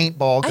with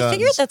paintball guns. I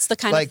figured that's the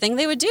kind Like, of thing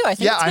they would do. I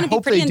think yeah, it's I going to be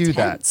hope pretty they do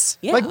intense.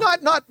 that. Yeah.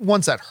 Like, not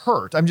ones that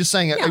hurt. I'm just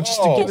saying,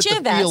 just to Oh. give it Get you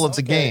the that. feel of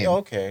the game.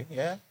 Okay,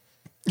 yeah.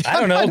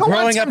 I don't know. I don't want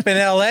Growing to- up in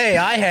LA,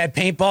 I had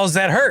paintballs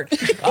that hurt.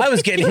 I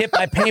was getting hit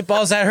by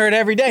paintballs that hurt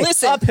every day.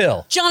 Listen,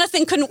 Uphill.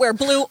 Jonathan couldn't wear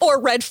blue or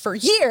red for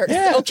years,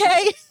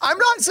 okay? I'm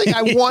not saying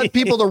I want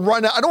people to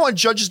run out. I don't want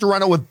judges to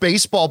run out with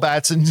baseball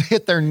bats and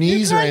hit their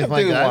knees or Kind anything of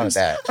like do that. want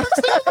that.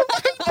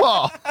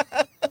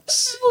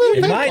 Paintball.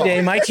 In my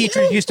day, my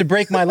teachers used to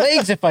break my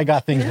legs if I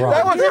got things That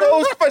wrong. was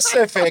so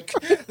specific.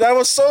 That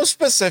was so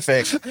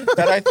specific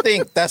that I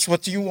think that's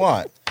what you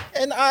want.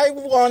 And I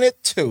want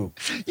it too.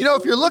 If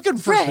you're looking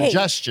for Right.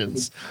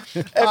 suggestions,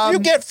 If you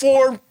get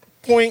 4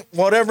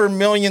 whatever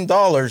million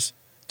dollars,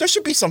 there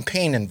should be some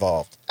pain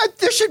involved.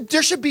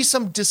 there should be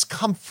some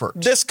discomfort.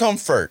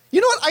 Discomfort.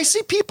 You know what? I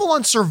see people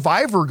on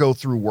Survivor go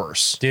through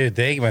worse. Dude,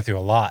 they went through a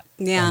lot.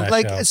 Yeah. on that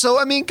Like, show. so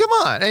I mean, come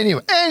on.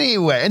 Anyway,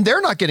 and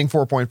they're not getting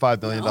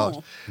 $4.5 million.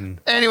 No.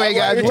 Anyway,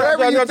 guys, Okay.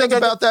 whatever you think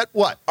about that,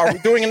 what? Are we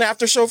doing an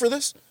after show for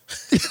this?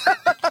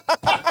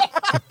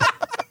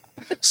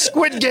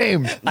 Squid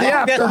Game. The I think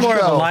after that's more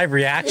of show. a live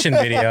reaction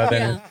video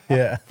than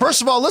yeah.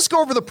 First of all, let's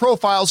go over the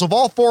profiles of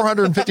all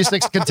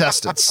 456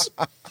 contestants.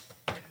 All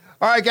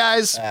right,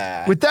 guys.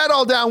 With that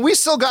all down, we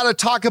still got to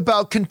talk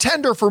about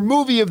contender for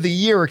movie of the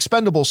year,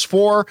 Expendables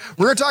 4.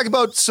 We're going to talk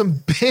about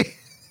some big.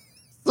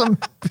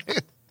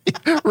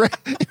 Ray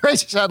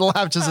just had to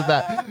laugh just at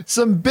that.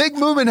 Some big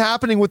movement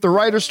happening with the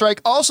writer's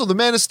strike. Also, the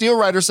Man of Steel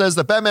writer says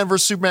that Batman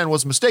vs. Superman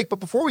was a mistake. But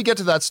before we get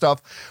to that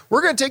stuff,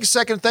 we're going to take a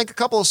second and thank a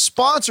couple of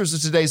sponsors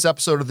of today's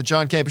episode of the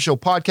John Campus Show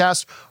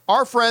podcast,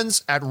 our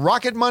friends at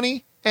Rocket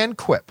Money and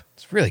Quip.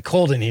 It's really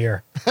cold in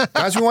here.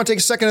 Guys, we want to take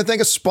a second to thank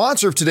a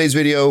sponsor of today's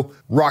video,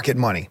 Rocket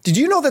Money. Did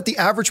you know that the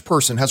average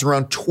person has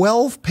around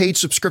 12 paid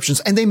subscriptions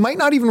and they might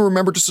not even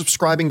remember to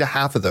subscribing to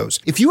half of those?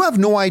 If you have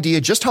no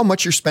idea just how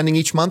much you're spending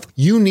each month,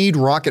 you need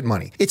Rocket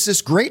Money. It's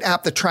this great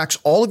app that tracks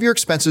all of your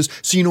expenses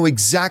so you know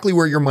exactly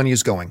where your money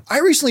is going. I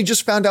recently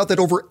just found out that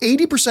over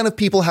 80% of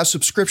people have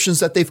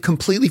subscriptions that they've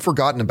completely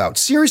forgotten about.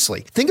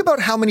 Seriously, think about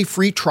how many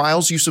free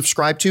trials you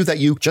subscribe to that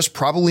you just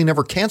probably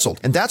never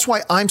canceled. And that's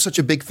why I'm such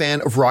a big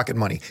fan of Rocket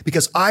Money,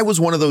 because I was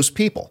one of those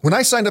people. When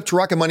I signed up to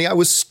Rocket Money, I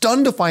was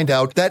stunned to find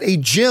out that a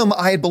gym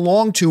I had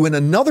belonged to in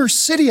another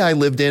city I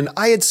lived in,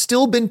 I had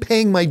still been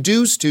paying my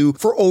dues to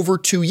for over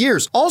 2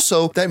 years.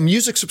 Also, that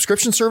music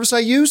subscription service I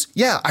use,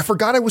 I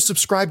forgot I was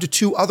subscribed to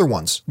 2 other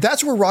ones.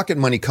 That's where Rocket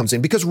Money comes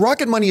in, because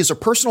Rocket Money is a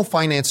personal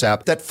finance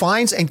app that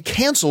finds and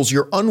cancels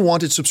your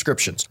unwanted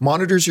subscriptions,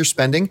 monitors your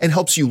spending, and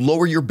helps you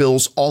lower your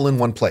bills all in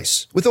one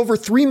place. With over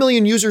 3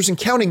 million users and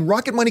counting,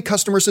 Rocket Money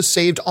customers have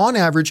saved on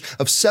average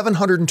of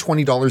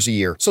 $720 a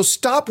year. So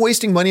stop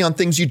wasting money on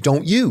things you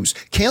don't use.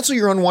 Cancel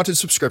your unwanted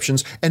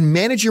subscriptions and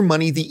manage your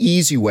money the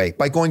easy way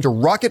by going to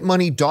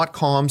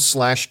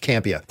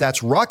rocketmoney.com/Campia.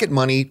 That's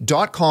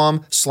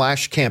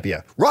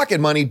rocketmoney.com/Campia.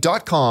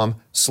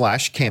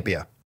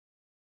 rocketmoney.com/Campia.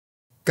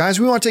 Guys,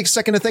 we want to take a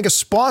second to thank a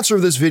sponsor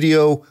of this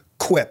video,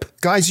 Quip.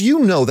 Guys, you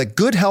know that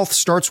good health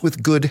starts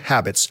with good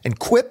habits, and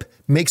Quip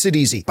makes it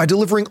easy by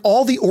delivering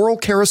all the oral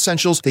care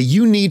essentials that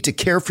you need to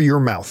care for your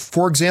mouth.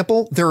 For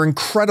example, their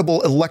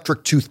incredible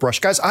electric toothbrush.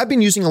 Guys, I've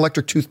been using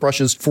electric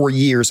toothbrushes for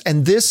years,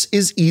 and this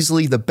is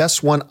easily the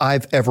best one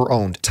I've ever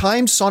owned.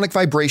 Timed sonic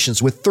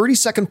vibrations with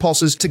 30-second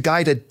pulses to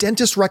guide a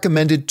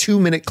dentist-recommended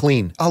 2-minute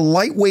clean. A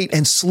lightweight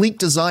and sleek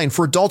design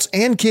for adults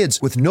and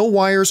kids with no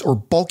wires or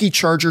bulky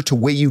charger to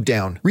weigh you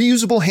down.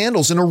 Reusable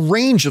handles in a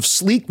range of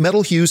sleek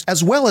metal hues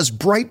as well as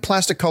bright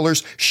plastic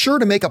colors sure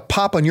to make a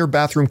pop on your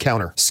bathroom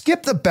counter.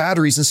 Skip the battery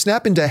boundaries and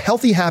snap into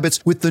healthy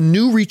habits with the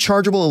new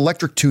rechargeable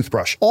electric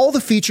toothbrush. All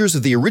the features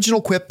of the original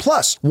Quip,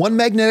 plus one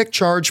magnetic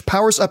charge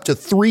powers up to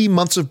 3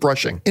 months of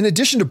brushing. In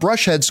addition to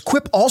brush heads,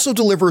 Quip also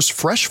delivers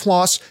fresh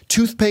floss,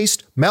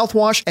 toothpaste,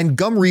 mouthwash, and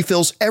gum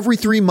refills every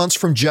 3 months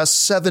from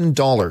just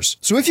 $7.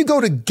 So if you go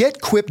to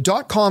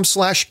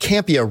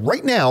getquip.com/Campea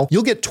right now,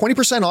 you'll get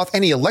 20% off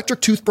any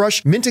electric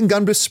toothbrush, mint and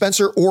gum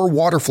dispenser, or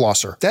water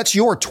flosser. That's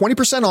your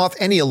 20% off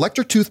any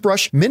electric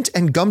toothbrush, mint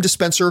and gum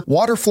dispenser,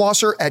 water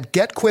flosser at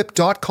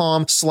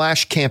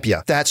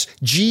getquip.com/Campea. That's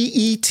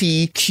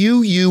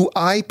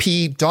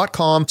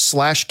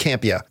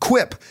GETQUIP.com/Campea.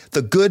 Quip,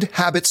 the good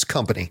habits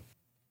company.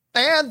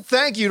 And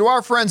thank you to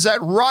our friends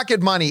at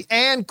Rocket Money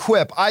and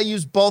Quip. I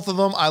use both of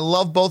them. I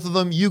love both of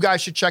them. You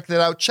guys should check that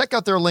out. Check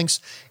out their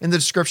links in the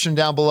description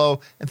down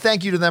below. And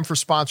thank you to them for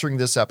sponsoring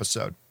this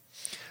episode.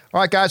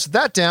 All right, guys, with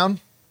that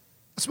down,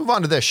 let's move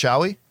on to this, shall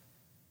we?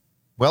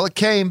 Well, it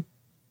came.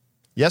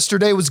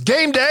 Yesterday was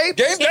game day.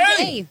 Game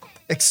day.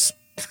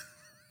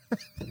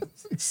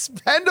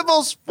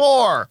 Expendables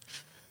 4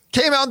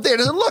 came out in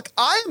theaters. And look,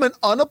 I am an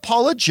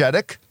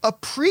unapologetic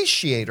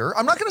appreciator.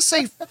 I'm not going to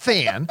say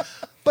fan,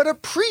 but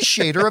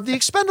appreciator of the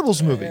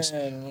Expendables movies.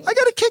 I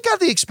got a kick out of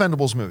the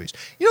Expendables movies.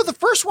 You know, the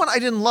first one I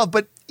didn't love,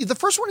 but the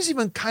first one is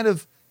even kind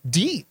of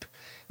deep.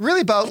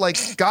 Really about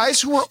like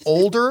guys who were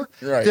older.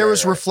 There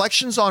was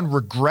reflections on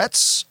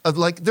regrets of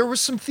like, there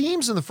was some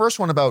themes in the first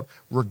one about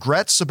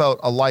regrets about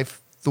a life,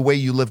 the way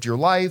you lived your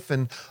life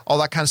and all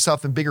that kind of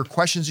stuff, and bigger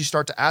questions you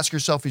start to ask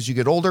yourself as you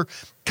get older,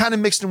 kind of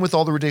mixed in with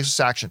all the ridiculous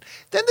action.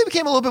 Then they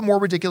became a little bit more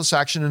ridiculous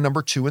action in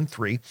number 2 and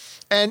 3.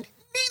 And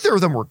neither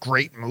of them were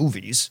great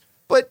movies,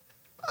 but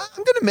I'm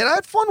going to admit I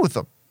had fun with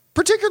them,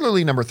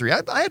 particularly number 3.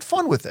 I had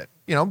fun with it.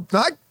 You know,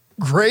 not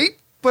great,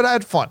 but I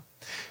had fun.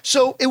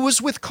 So it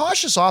was with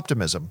cautious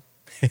optimism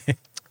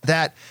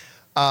that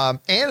Ann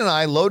and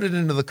I loaded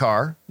into the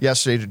car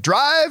yesterday to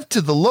drive to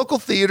the local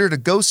theater to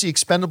go see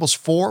Expendables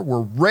 4,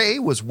 where Ray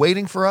was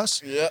waiting for us.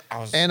 Yeah,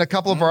 and a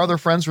couple of our other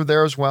friends were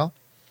there as well,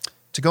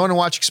 to go in and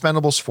watch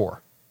Expendables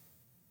 4.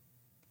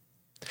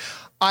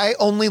 I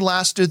only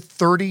lasted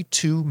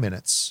 32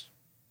 minutes,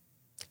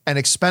 and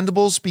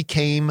Expendables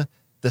became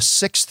the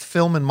 6th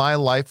film in my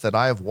life that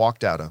I have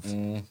walked out of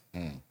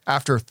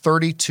after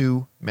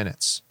 32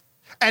 minutes.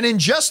 And in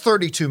just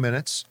 32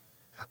 minutes,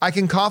 I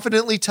can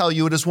confidently tell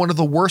you it is one of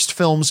the worst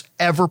films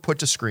ever put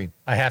to screen.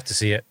 I have to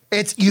see it.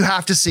 You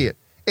have to see it.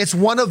 It's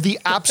one of the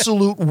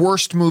absolute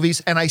worst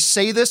movies. And I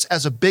say this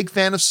as a big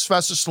fan of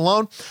Sylvester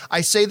Stallone. I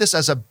say this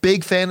as a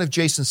big fan of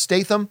Jason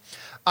Statham.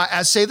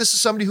 I say this as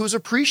somebody who's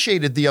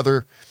appreciated the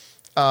other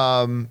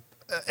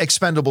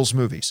Expendables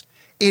movies.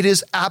 It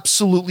is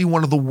absolutely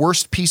one of the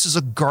worst pieces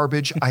of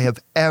garbage I have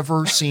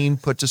ever seen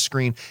put to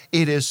screen.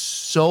 It is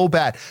so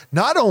bad.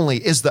 Not only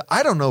is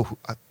I don't know who,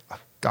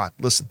 God,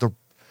 listen,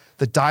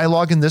 the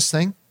dialogue in this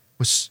thing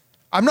was,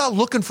 I'm not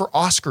looking for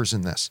Oscars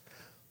in this,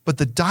 but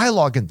the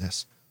dialogue in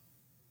this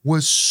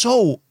was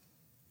so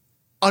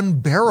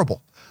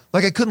unbearable.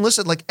 Like I couldn't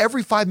listen. Like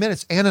every 5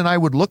 minutes, Ann and I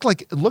would look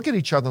at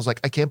each other and I was like,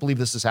 I can't believe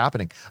this is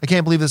happening. I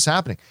can't believe this is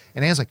happening.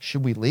 And Ann's like,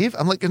 should we leave?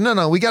 I'm like,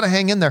 no, we got to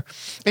hang in there.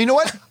 And you know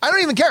what? I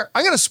don't even care.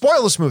 I'm going to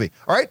spoil this movie.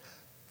 All right.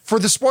 For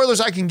the spoilers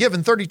I can give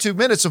in 32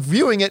 minutes of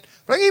viewing it,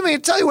 but I can't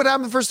even tell you what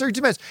happened in the first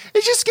 32 minutes.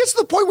 It just gets to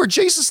the point where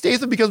Jason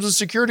Statham becomes a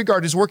security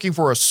guard who's working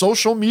for a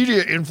social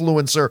media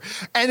influencer.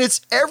 And it's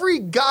every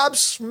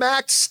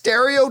gobsmacked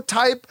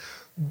stereotype,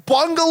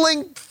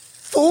 bungling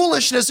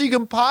foolishness you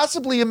can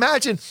possibly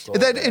imagine.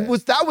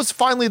 That was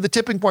finally the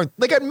tipping point.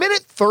 Like at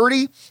minute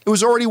 30, it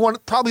was already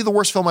probably the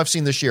worst film I've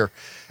seen this year.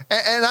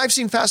 And I've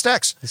seen Fast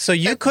X. So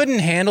you couldn't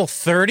handle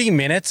 30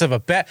 minutes of a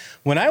bad...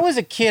 When I was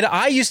a kid,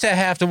 I used to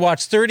have to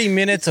watch 30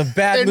 minutes of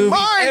bad movies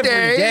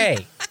every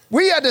day.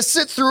 We had to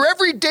sit through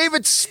every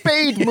David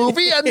Spade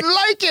movie and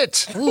like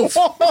it.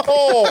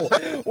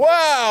 Oh,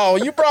 wow.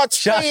 You brought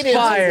Spade in.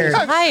 Fired.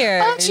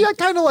 Actually, I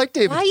kind of like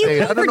David why Spade.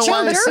 You I don't know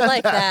why I said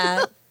like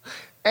that.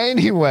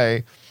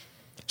 Anyway,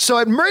 so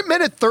at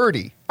minute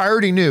 30, I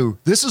already knew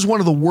this is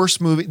one of the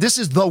worst movies. This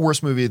is the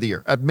worst movie of the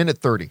year at minute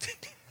 30.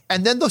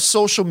 And then the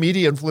social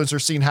media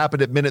influencer scene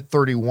happened at minute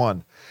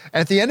 31. And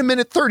at the end of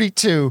minute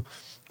 32,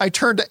 I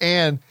turned to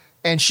Ann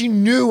and she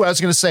knew what I was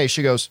going to say.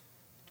 She goes,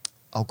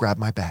 I'll grab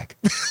my bag.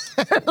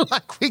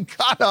 Like we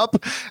got up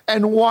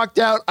and walked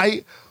out.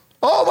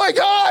 Oh my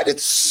God,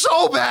 it's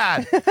so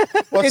bad.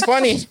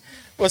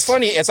 What's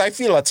funny is I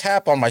feel a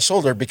tap on my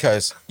shoulder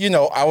because,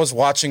 I was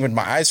watching with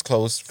my eyes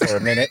closed for a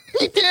minute.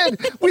 He did.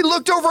 We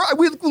looked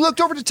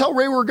over to tell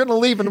Ray we were going to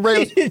leave, and Ray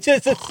was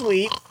just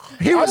asleep.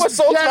 I was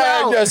so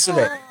tired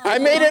yesterday. I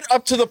made it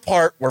up to the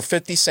part where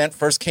 50 Cent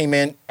first came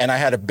in, and I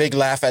had a big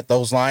laugh at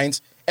those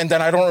lines, and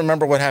then I don't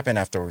remember what happened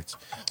afterwards.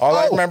 All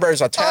I remember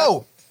is a tap.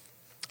 Oh,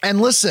 and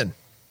listen,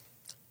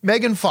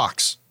 Megan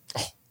Fox.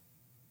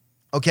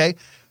 Okay,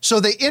 so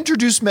they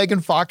introduced Megan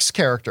Fox's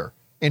character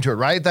into it,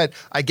 right? That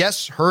I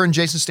guess her and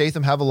Jason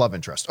Statham have a love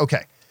interest.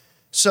 Okay.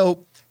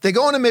 So they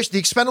go on a mission.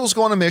 The Expendables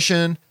go on a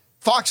mission.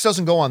 Fox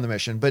doesn't go on the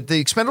mission, but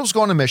the Expendables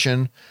go on a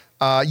mission.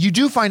 You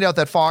do find out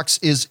that Fox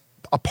is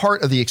a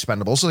part of the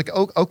Expendables. So like,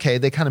 okay,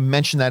 they kind of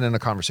mention that in a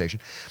conversation.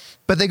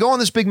 But they go on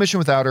this big mission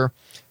without her.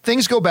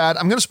 Things go bad.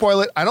 I'm going to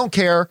spoil it. I don't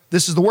care.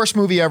 This is the worst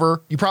movie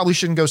ever. You probably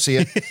shouldn't go see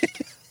it.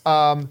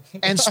 And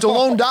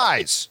Stallone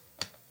dies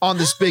on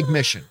this big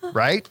mission,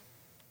 right?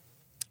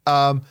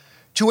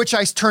 To which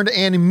I turned to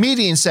Ann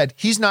immediately and said,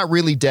 he's not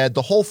really dead.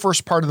 The whole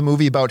first part of the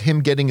movie about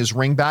him getting his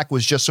ring back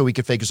was just so he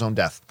could fake his own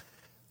death.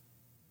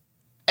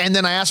 And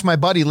then I asked my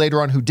buddy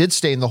later on who did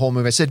stay in the whole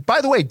movie. I said,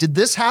 by the way, did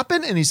this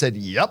happen? And he said,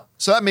 yep.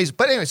 So that makes,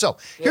 but anyway, so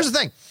here's the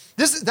thing.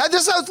 This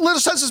is how little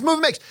sense this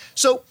movie makes.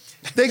 So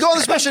they go on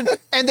this mission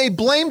and they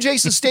blame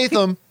Jason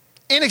Statham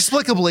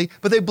inexplicably,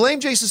 but they blame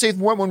Jason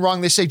Statham what went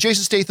wrong. They say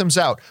Jason Statham's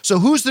out. So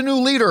who's the new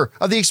leader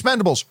of the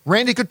Expendables?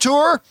 Randy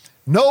Couture?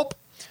 Nope.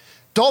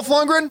 Dolph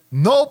Lundgren?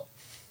 Nope.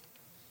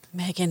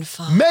 Megan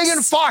Fox.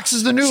 Megan Fox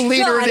is the new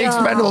leader of the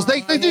Expendables.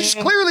 They just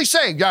clearly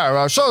say,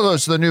 yeah,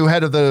 Solo's the new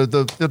head of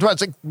the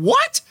it's like,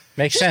 what?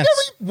 Makes sense.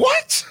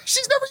 What?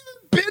 She's never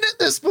even been in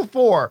this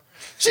before.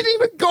 She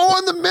didn't even go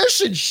on the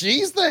mission.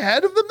 She's the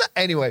head of the...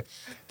 Anyway,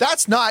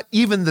 that's not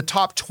even the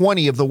top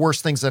 20 of the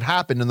worst things that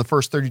happened in the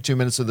first 32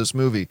 minutes of this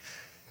movie.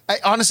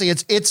 Honestly,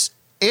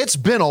 it's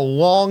been a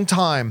long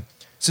time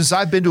since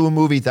I've been to a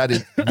movie that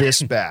is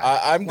this bad.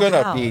 I'm going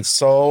to be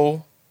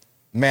so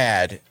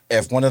mad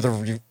if one of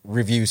the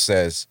reviews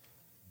says,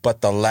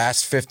 but the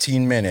last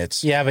 15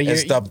 minutes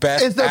is the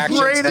best it's the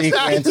greatest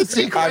action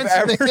sequence I've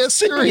ever in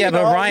history. Yeah,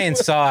 but Ryan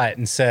saw it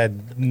and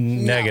said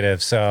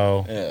negative,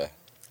 so... Yeah.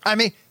 I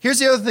mean, here's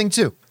the other thing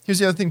too.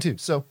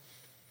 So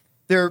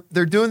they're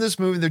doing this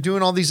movie, they're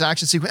doing all these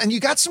action sequences, and you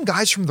got some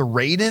guys from The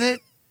Raid in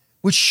it,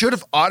 which should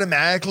have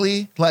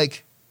automatically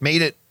like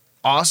made it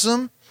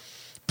awesome.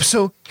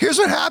 So here's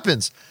what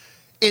happens.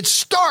 It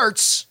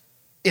starts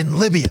in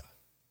Libya.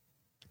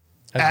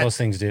 As most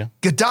things do.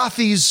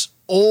 Gaddafi's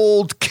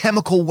old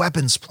chemical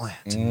weapons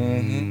plant.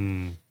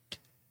 Mm-hmm. Is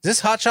this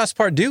Hot Shots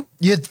Part 2?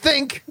 You'd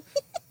think.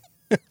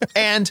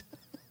 And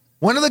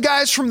one of the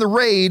guys from The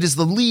Raid is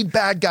the lead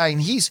bad guy,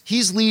 and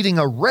he's leading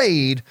a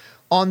raid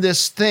on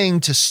this thing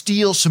to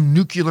steal some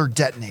nuclear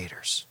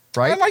detonators,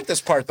 right? I like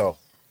this part, though.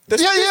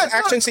 This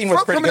action scene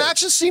was pretty good. From an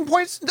action scene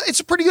point,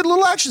 it's a pretty good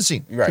little action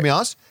scene, to be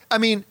honest. I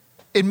mean,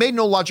 it made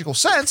no logical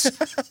sense,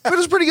 but it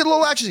was a pretty good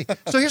little action scene.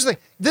 So here's the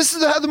thing. This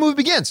is how the movie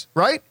begins,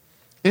 right?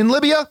 In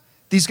Libya,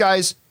 these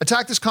guys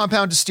attack this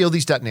compound to steal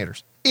these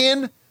detonators.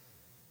 In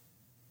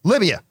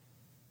Libya.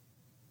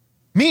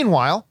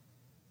 Meanwhile,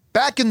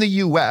 back in the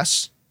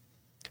U.S.,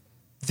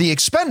 the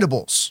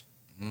Expendables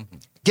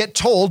get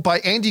told by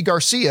Andy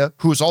Garcia,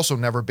 who has also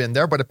never been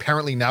there, but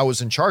apparently now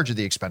is in charge of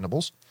the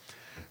Expendables,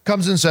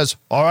 comes in and says,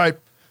 all right,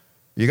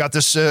 you got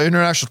this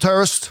international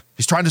terrorist.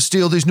 He's trying to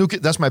steal these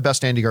nuclear... That's my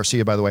best Andy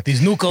Garcia, by the way.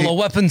 These nuclear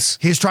weapons.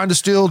 He's trying to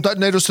steal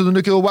detonators to the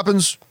nuclear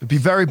weapons. It'd be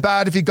very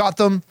bad if he got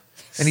them.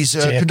 And he's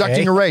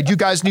conducting a raid. You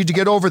guys need to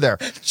get over there.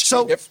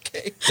 So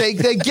they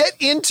get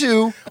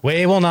into...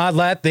 We will not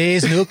let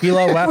these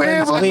nuclear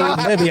weapons leave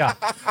Libya.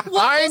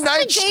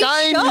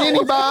 Einstein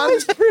Minibahn.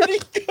 That's pretty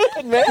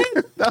good, man.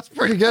 That's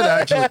pretty good,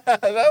 actually.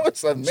 That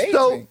was amazing.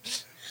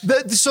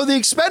 So the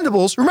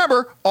Expendables...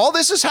 Remember, all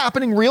this is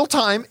happening real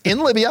time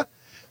in Libya.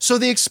 So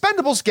the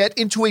Expendables get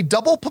into a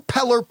double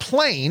propeller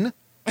plane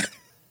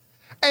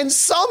and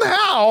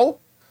somehow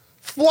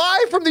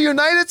fly from the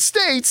United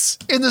States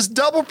in this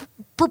double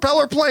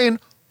propeller plane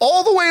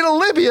all the way to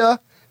Libya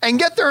and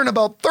get there in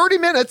about 30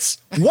 minutes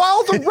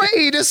while the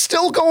raid is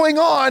still going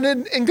on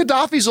in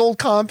Gaddafi's old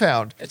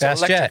compound. It's an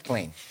electric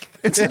plane.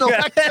 It's an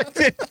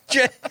electric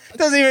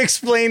Doesn't even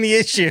explain the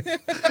issue. I'm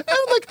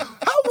like,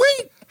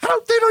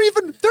 they're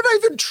not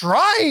even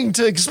trying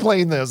to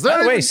explain this.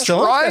 They're not even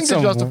trying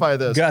to justify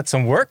this. Got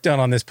some work done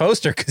on this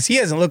poster because he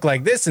hasn't looked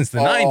like this since the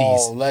 90s.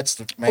 Oh, let's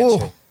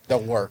mention the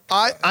work.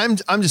 I'm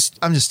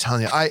just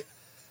telling you,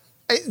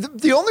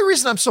 the only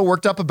reason I'm so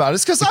worked up about it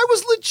is because I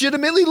was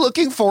legitimately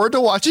looking forward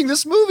to watching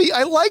this movie.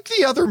 I like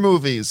the other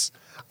movies.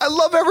 I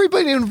love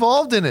everybody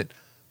involved in it.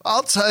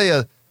 I'll tell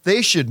you,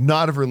 they should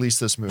not have released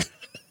this movie.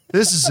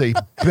 This is a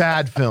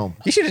bad film.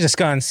 You should have just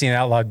gone and seen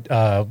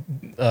Outlaw.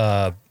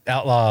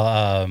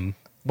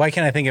 Why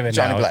can't I think of it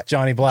Johnny now? Black.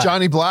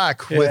 Johnny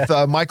Black with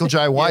Michael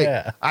Jai White.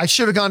 Yeah. I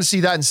should have gone to see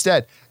that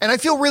instead. And I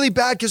feel really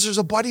bad because there's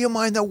a buddy of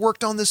mine that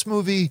worked on this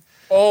movie.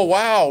 Oh,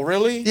 wow.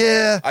 Really?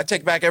 Yeah. I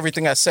take back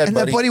everything I said, And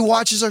buddy. that buddy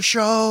watches our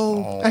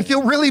show. I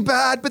feel really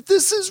bad, but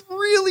this is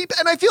really bad.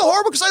 And I feel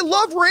horrible because I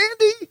love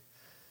Randy.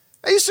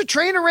 I used to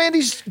train at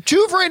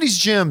two of Randy's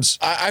gyms.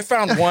 I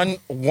found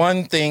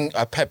one thing,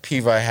 a pet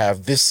peeve I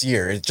have this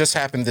year. It just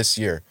happened this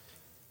year.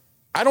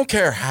 I don't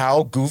care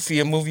how goofy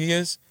a movie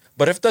is,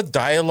 but if the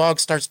dialogue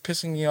starts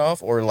pissing me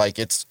off or like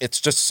it's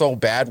just so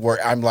bad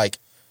where I'm like,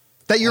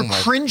 That you're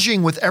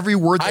cringing with every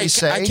word they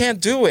say. I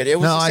can't do it. It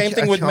was the same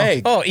thing with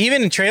Meg. Oh,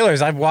 even in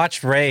trailers, I've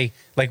watched Ray.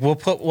 Like, we'll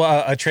put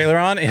a trailer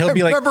on, and he'll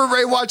be like, remember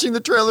Ray watching the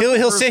trailer.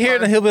 He'll sit here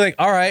and he'll be like,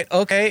 all right,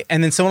 okay.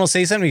 And then someone will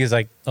say something. He's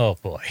like, oh,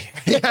 boy.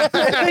 You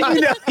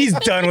know, he's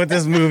done with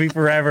this movie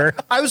forever.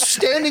 I was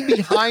standing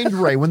behind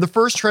Ray when the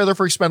first trailer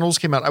for Expendables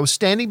came out. I was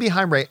standing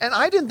behind Ray, and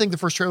I didn't think the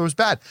first trailer was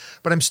bad,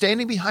 but I'm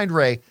standing behind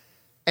Ray,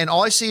 and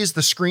all I see is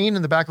the screen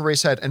in the back of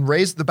Ray's head, and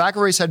the back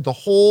of Ray's head, the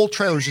whole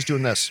trailer is just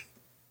doing this.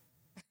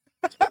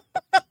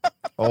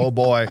 Oh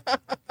boy.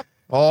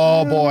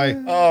 Oh boy.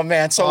 Oh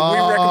man. So we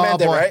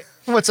recommend it, boy. right?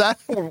 What's that?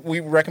 We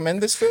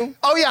recommend this film?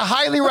 Oh yeah,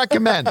 highly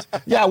recommend.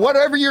 Yeah,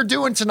 whatever you're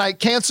doing tonight,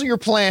 cancel your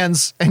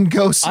plans and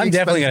go see. I'm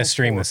definitely going to Expendables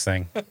stream 4. this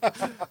thing.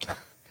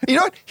 You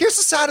know what? Here's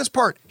the saddest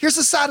part.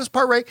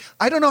 Ray.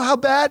 I don't know how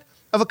bad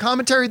of a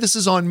commentary this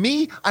is on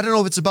me. I don't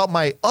know if it's about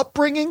my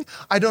upbringing.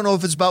 I don't know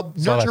if it's about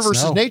So nurture let's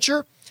versus know.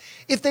 nature.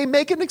 If they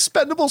make an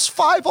Expendables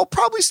 5, I'll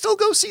probably still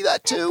go see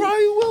that too.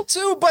 Probably will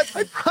too, but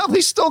I'd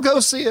probably still go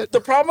see it.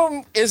 the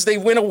problem is they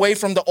went away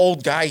from the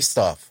old guy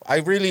stuff. I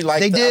really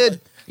like They that.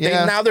 did.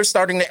 Yeah. Now they're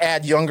starting to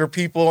add younger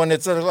people, and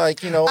it's sort of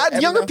like,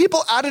 Add younger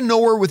people out of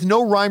nowhere with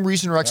no rhyme,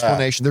 reason, or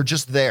explanation. They're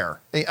just there.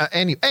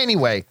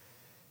 Anyway,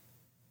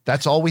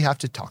 that's all we have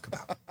to talk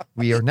about.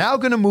 We are now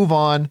going to move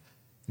on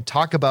and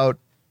talk about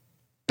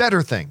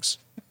better things,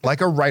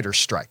 like a writer's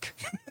strike.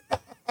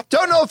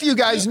 Don't know if you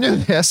guys knew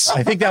this.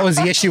 I think that was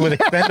the issue with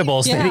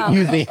Expendables. They didn't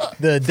use the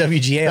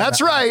WGA. on That's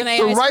that. right. An AI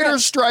The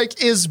writer's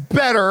strike is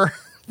better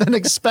than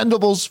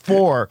Expendables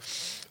 4.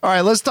 All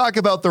right, let's talk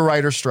about the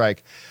writer's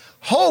strike.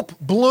 Hope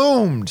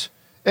bloomed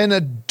in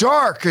a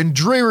dark and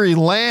dreary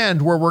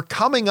land where we're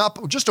coming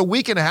up just a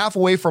week and a half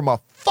away from a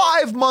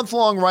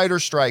 5-month-long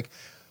writer's strike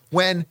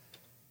when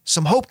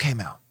some hope came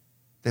out.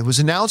 It was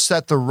announced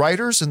that the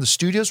writers and the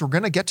studios were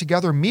going to get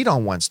together and meet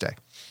on Wednesday.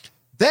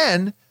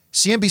 Then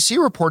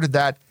CNBC reported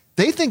that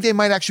they think they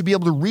might actually be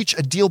able to reach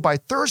a deal by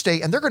Thursday,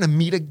 and they're going to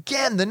meet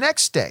again the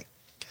next day.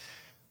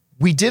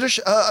 We did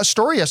a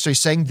story yesterday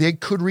saying they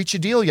could reach a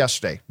deal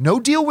yesterday. No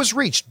deal was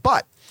reached,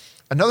 but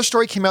another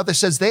story came out that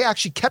says they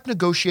actually kept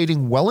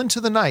negotiating well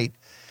into the night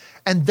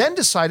and then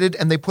decided,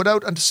 and they put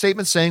out a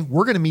statement saying,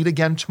 we're going to meet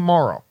again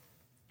tomorrow.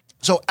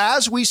 So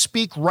as we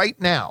speak right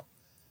now,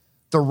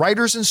 the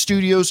writers and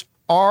studios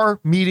are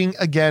meeting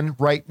again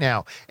right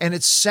now. And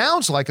it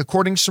sounds like,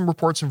 according to some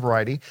reports in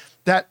Variety,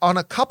 that on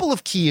a couple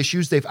of key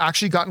issues, they've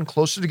actually gotten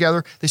closer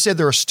together. They said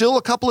there are still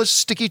a couple of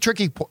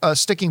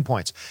sticking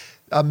points.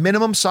 A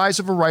minimum size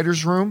of a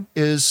writer's room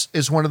is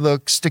one of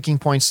the sticking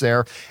points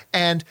there.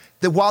 And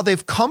that while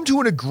they've come to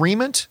an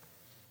agreement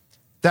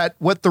that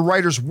what the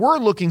writers were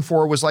looking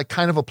for was like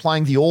kind of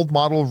applying the old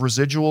model of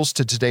residuals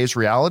to today's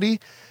reality,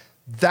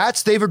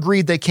 they've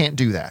agreed they can't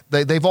do that.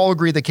 They've all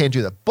agreed they can't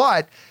do that.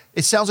 But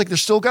it sounds like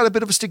there's still got a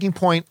bit of a sticking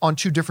point on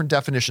two different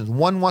definitions.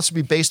 One wants to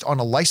be based on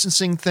a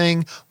licensing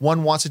thing.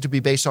 One wants it to be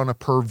based on a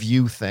per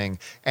view thing.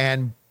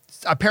 And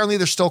apparently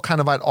they're still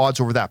kind of at odds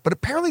over that. But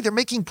apparently they're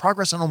making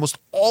progress on almost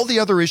all the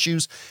other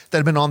issues that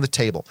have been on the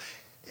table.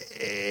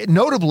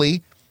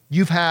 Notably,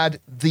 you've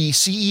had the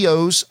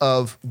CEOs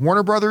of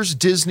Warner Brothers,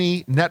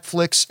 Disney,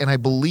 Netflix, and I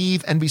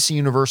believe NBC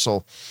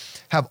Universal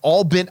have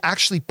all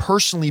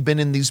personally been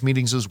in these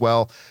meetings as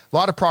well. A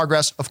lot of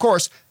progress. Of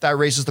course, that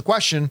raises the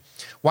question,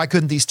 why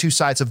couldn't these two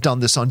sides have done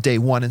this on day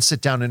one and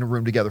sit down in a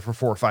room together for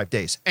 4 or 5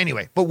 days?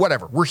 Anyway, but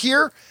whatever. We're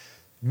here.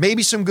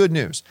 Maybe some good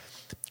news.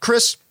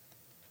 Chris,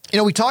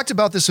 we talked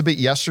about this a bit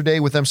yesterday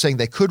with them saying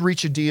they could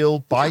reach a deal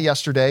by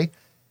yesterday.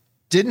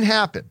 Didn't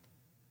happen.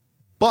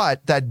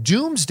 But that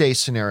doomsday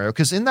scenario,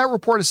 because in that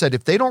report it said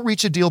if they don't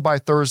reach a deal by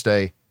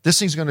Thursday, this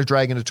thing's going to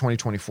drag into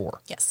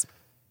 2024. Yes.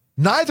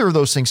 Neither of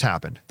those things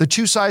happened. The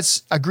two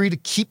sides agreed to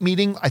keep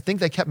meeting. I think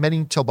they kept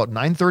meeting till about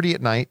 9:30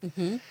 at night.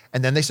 Mm-hmm.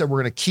 And then they said, we're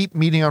going to keep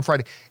meeting on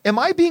Friday. Am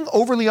I being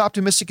overly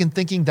optimistic in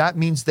thinking that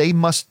means they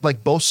must,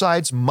 like both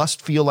sides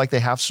must feel like they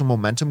have some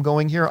momentum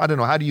going here? I don't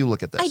know. How do you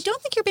look at this? I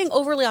don't think you're being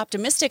overly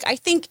optimistic. I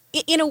think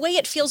in a way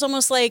it feels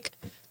almost like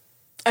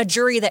a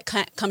jury that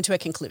can't come to a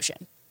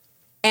conclusion.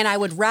 And I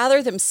would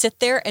rather them sit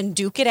there and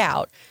duke it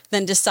out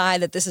than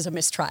decide that this is a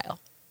mistrial.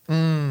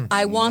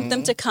 I want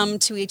them to come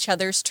to each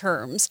other's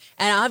terms.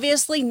 And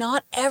obviously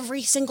not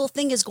every single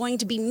thing is going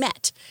to be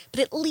met, but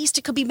at least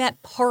it could be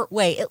met part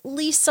way. At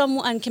least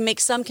someone can make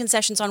some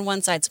concessions on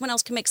one side. Someone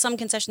else can make some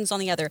concessions on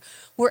the other,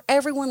 where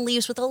everyone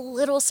leaves with a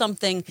little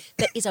something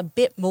that is a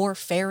bit more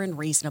fair and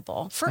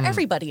reasonable for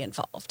everybody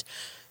involved.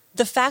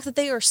 The fact that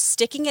they are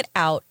sticking it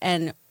out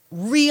and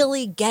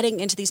really getting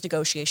into these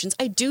negotiations,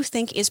 I do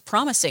think is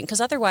promising,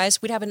 because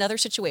otherwise we'd have another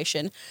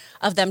situation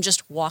of them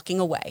just walking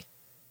away.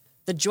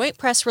 The joint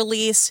press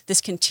release,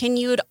 this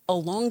continued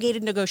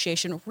elongated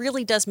negotiation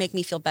really does make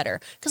me feel better.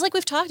 Because like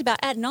we've talked about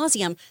ad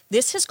nauseum,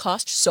 this has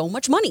cost so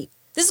much money.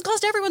 This has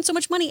cost everyone so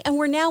much money. And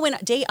we're now in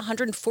day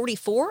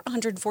 144,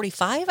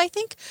 145, I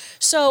think.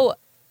 So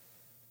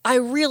I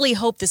really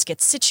hope this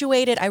gets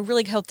situated. I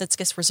really hope this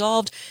gets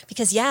resolved.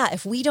 Because,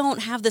 if we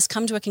don't have this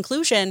come to a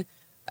conclusion,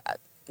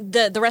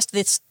 the rest of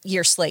this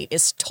year's slate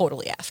is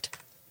totally effed.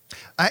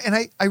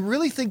 I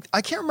really think,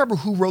 I can't remember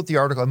who wrote the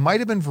article. It might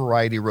have been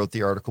Variety wrote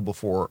the article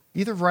before,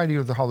 either Variety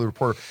or the Hollywood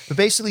Reporter, but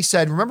basically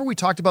said, remember we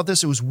talked about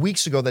this? It was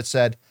weeks ago that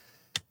said,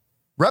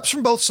 reps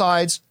from both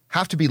sides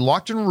have to be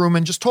locked in a room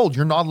and just told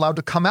you're not allowed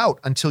to come out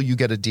until you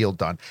get a deal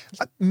done.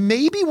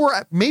 Maybe we're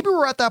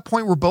at that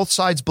point where both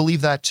sides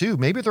believe that too.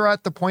 Maybe they're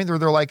at the point where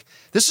they're like,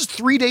 this is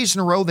 3 days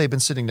in a row they've been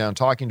sitting down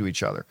talking to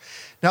each other.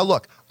 Now,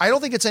 look, I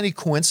don't think it's any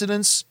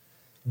coincidence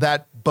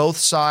that both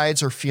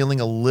sides are feeling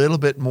a little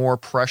bit more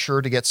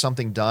pressure to get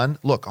something done.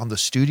 Look, on the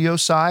studio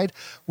side,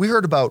 we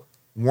heard about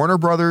Warner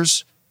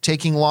Brothers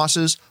taking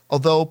losses,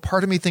 although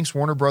part of me thinks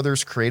Warner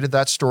Brothers created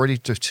that story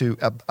to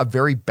a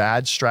very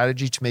bad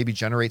strategy to maybe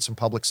generate some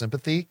public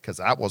sympathy, because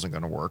that wasn't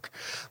going to work.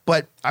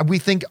 But I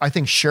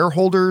think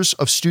shareholders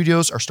of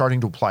studios are starting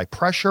to apply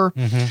pressure.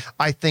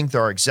 I think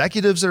there are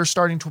executives that are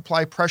starting to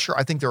apply pressure.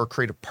 I think there are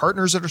creative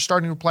partners that are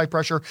starting to apply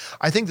pressure.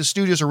 I think the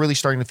studios are really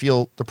starting to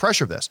feel the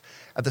pressure of this.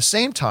 At the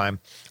same time,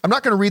 I'm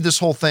not going to read this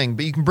whole thing,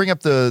 but you can bring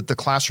up the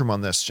classroom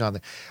on this,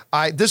 Jonathan.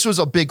 This was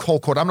a big whole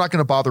quote. I'm not going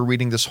to bother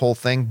reading this whole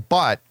thing,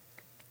 but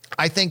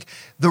I think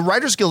the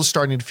Writers Guild is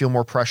starting to feel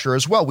more pressure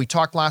as well. We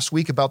talked last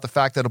week about the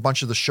fact that a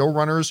bunch of the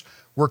showrunners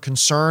were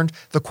concerned.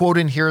 The quote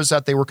in here is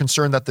that they were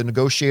concerned that the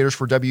negotiators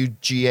for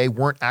WGA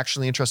weren't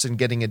actually interested in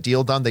getting a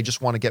deal done. They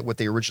just want to get what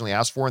they originally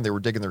asked for, and they were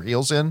digging their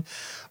heels in.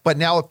 But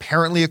now,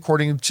 apparently,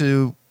 according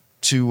to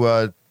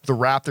the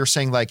Wrap, they're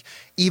saying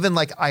even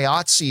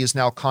IATSE is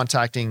now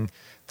contacting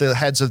the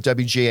heads of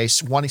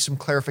WGA wanting some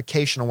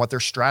clarification on what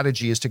their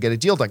strategy is to get a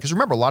deal done. Because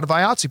remember, a lot of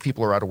IATSE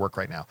people are out of work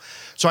right now.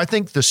 So I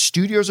think the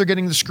studios are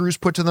getting the screws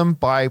put to them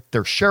by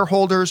their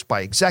shareholders,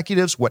 by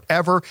executives,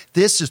 whatever.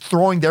 This is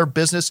throwing their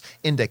business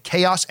into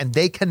chaos, and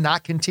they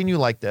cannot continue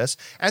like this.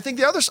 And I think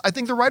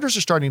the writers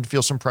are starting to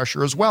feel some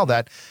pressure as well,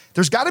 that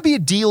there's got to be a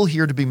deal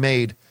here to be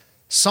made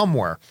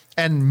somewhere.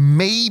 And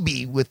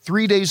maybe with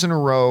 3 days in a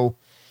row,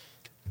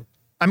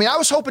 I mean, I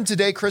was hoping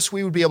today, Chris,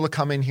 we would be able to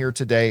come in here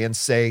today and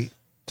say,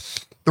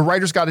 the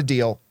writers got a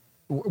deal.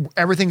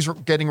 Everything's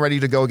getting ready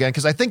to go again.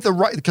 Because I think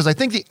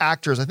the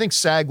actors, I think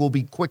SAG will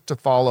be quick to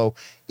follow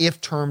if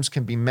terms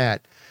can be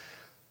met.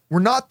 We're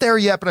not there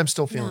yet, but I'm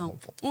still feeling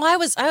hopeful. Well, I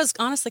was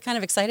honestly kind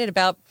of excited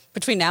about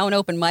between now and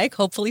open mic,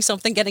 hopefully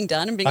something getting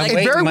done and being I'm like,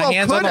 waiting, very my well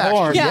hands could, on the actually.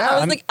 horn. yeah, I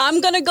was like, I'm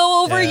going to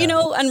go over,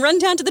 and run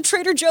down to the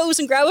Trader Joe's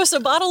and grab us a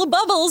bottle of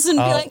bubbles and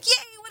be like,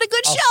 yay, what a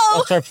good show.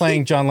 I'll start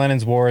playing John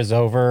Lennon's War is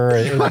Over.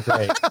 It was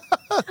great.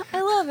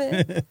 I love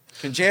it.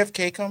 Can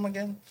JFK come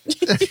again?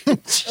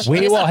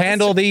 We will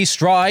handle these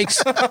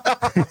strikes. All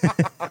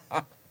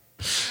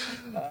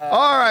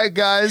right,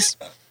 guys.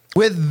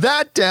 With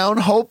that down,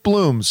 hope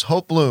blooms.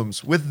 Hope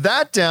blooms. With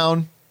that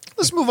down,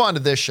 let's move on to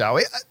this, shall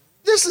we?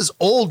 This is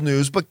old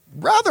news, but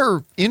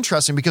rather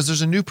interesting because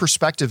there's a new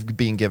perspective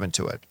being given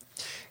to it.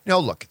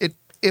 Look, it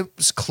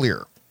was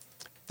clear.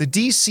 The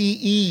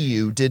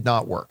DCEU did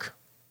not work,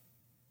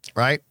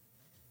 right?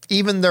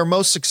 Even their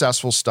most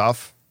successful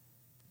stuff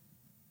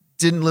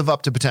didn't live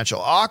up to potential.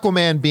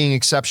 Aquaman being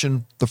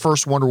exception, the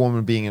first Wonder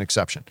Woman being an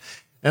exception.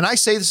 And I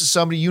say this as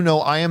somebody,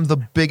 I am the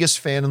biggest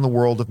fan in the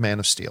world of Man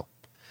of Steel.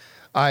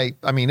 I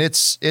mean,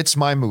 it's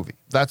my movie.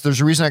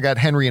 There's a reason I got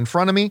Henry in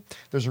front of me.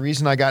 There's a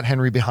reason I got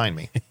Henry behind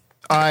me.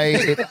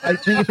 I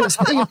think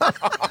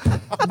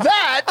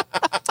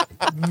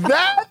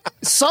that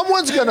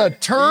someone's gonna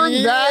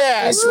turn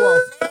that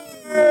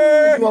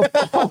into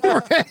a phone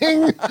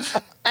ring,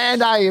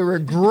 and I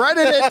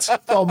regretted it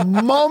the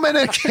moment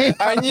it came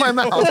out of my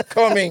mouth.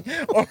 Coming,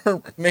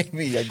 or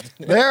maybe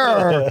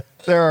There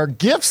are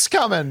gifts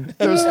coming.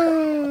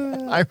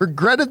 I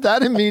regretted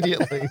that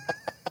immediately.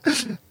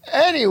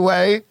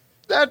 Anyway,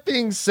 that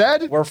being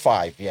said, we're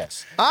 5.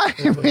 Yes,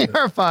 we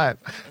are 5.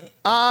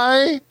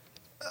 I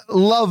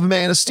love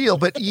Man of Steel,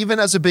 but even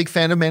as a big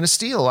fan of Man of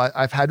Steel,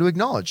 I've had to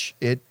acknowledge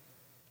it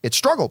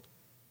struggled.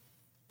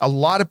 A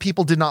lot of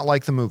people did not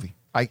like the movie.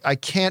 I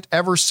can't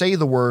ever say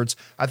the words,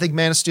 I think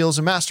Man of Steel is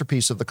a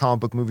masterpiece of the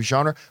comic book movie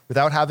genre,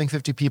 without having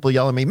 50 people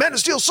yelling at me, Man of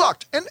Steel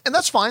sucked. And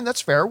that's fine.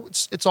 That's fair.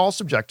 It's all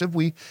subjective.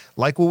 We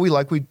like what we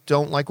like. We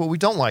don't like what we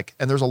don't like.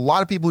 And there's a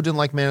lot of people who didn't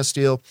like Man of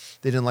Steel.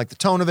 They didn't like the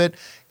tone of it.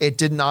 It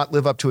did not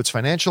live up to its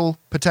financial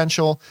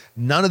potential.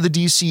 None of the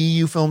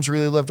DCEU films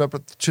really lived up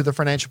to the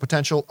financial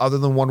potential, other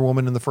than Wonder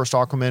Woman in the first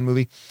Aquaman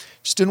movie.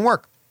 Just didn't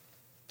work.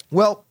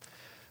 Well,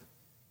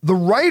 the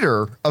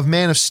writer of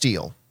Man of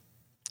Steel,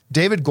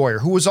 David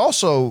Goyer, who was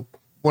also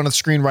one of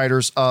the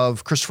screenwriters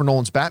of Christopher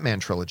Nolan's Batman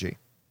trilogy,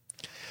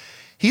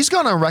 he's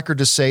gone on record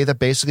to say that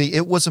basically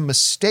it was a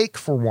mistake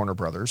for Warner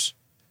Brothers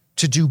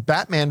to do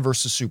Batman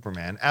versus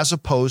Superman as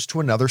opposed to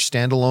another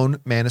standalone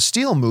Man of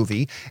Steel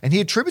movie. And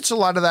he attributes a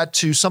lot of that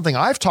to something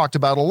I've talked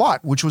about a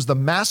lot, which was the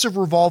massive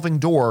revolving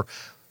door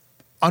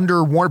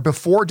under Warner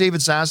before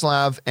David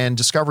Zaslav and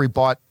Discovery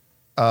bought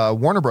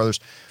Warner Brothers.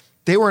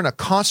 They were in a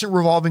constant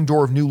revolving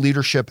door of new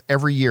leadership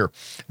every year.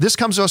 This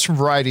comes to us from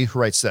Variety, who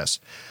writes this.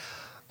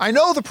 I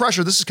know the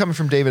pressure, this is coming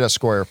from David S.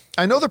 Goyer.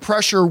 I know the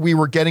pressure we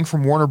were getting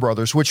from Warner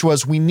Brothers, which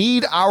was, we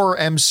need our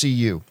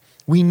MCU.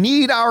 We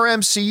need our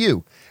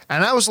MCU.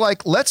 And I was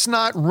like, let's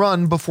not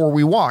run before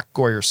we walk,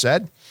 Goyer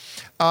said.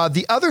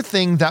 The other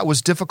thing that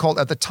was difficult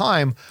at the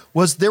time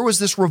was there was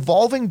this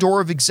revolving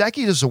door of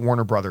executives at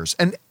Warner Brothers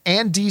and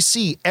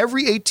DC.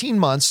 Every 18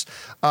 months,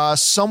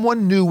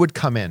 someone new would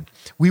come in.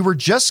 We were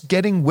just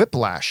getting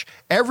whiplash.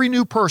 Every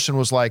new person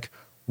was like,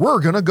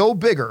 we're going to go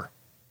bigger.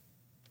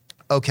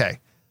 Okay.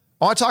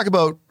 I want to talk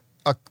about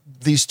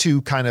these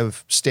two kind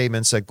of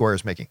statements that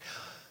Goyer's making.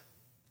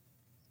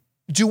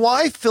 Do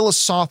I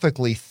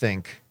philosophically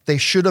think they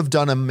should have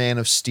done a Man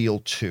of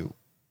Steel 2?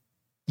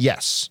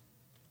 Yes.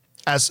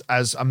 As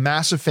a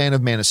massive fan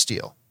of Man of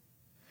Steel.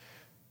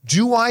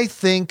 Do I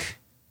think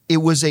it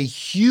was a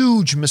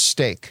huge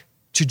mistake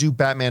to do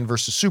Batman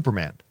versus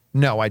Superman?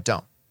 No, I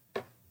don't.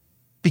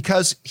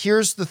 Because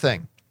here's the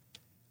thing,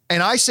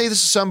 and I say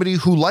this as somebody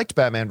who liked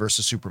Batman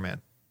versus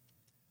Superman,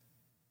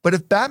 but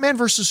if Batman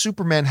versus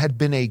Superman had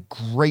been a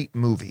great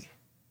movie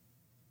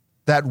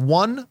that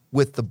won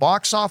with the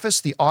box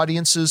office, the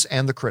audiences,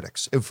 and the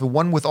critics, if it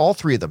won with all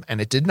three of them, and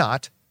it did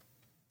not,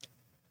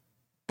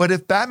 but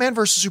if Batman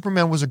versus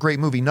Superman was a great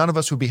movie, none of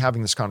us would be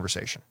having this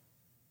conversation,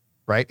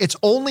 right? It's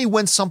only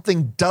when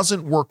something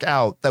doesn't work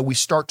out that we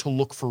start to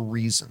look for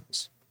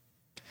reasons.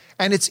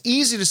 And it's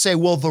easy to say,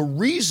 well, the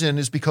reason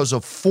is because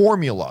of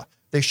formula.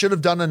 They should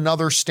have done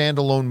another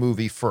standalone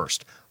movie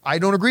first. I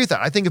don't agree with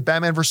that. I think if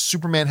Batman vs.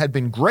 Superman had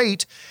been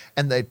great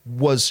and that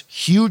was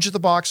huge at the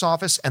box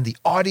office and the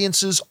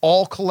audiences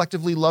all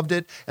collectively loved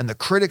it and the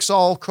critics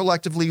all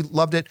collectively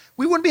loved it,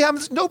 we wouldn't be having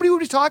this. Nobody would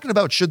be talking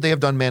about should they have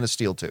done Man of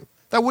Steel 2.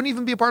 That wouldn't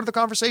even be a part of the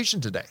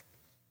conversation today.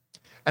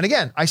 And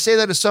again, I say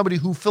that as somebody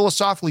who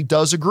philosophically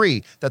does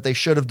agree that they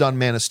should have done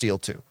Man of Steel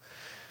 2.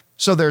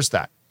 So there's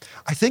that.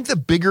 I think the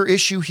bigger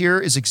issue here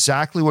is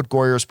exactly what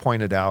Goyer's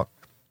pointed out.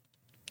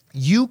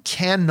 You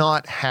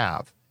cannot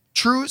have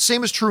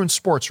same as true in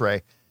sports,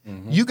 Ray.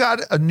 Mm-hmm. You got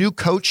a new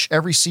coach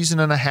every season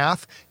and a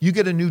half. You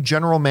get a new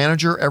general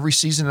manager every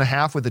season and a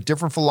half with a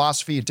different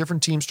philosophy, a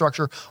different team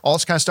structure, all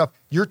this kind of stuff.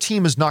 Your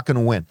team is not going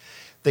to win.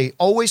 They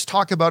always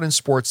talk about in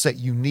sports that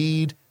you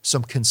need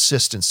some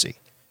consistency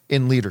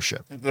in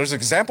leadership. There's an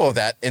example of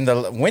that in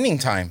the winning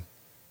time.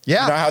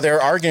 Yeah. You know how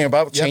they're arguing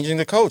about changing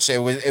the coach. It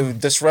would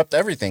disrupt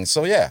everything.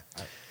 So yeah.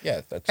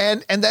 Yeah.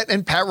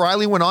 And Pat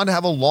Riley went on to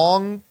have a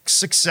long,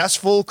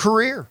 successful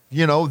career,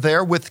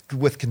 there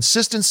with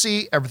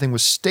consistency. Everything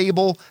was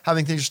stable,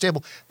 having things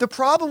stable. The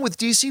problem with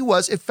DC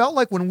was it felt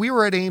like when we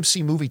were at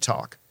AMC Movie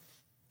Talk,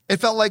 it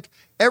felt like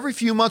every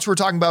few months we were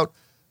talking about,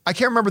 I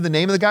can't remember the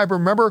name of the guy, but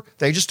remember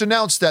they just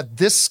announced that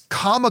this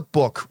comic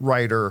book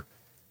writer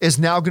is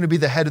now going to be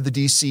the head of the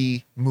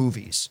DC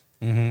movies.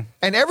 Mm-hmm.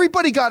 And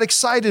everybody got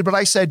excited, but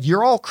I said,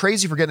 you're all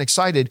crazy for getting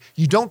excited.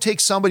 You don't take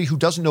somebody who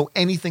doesn't know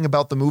anything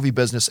about the movie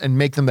business and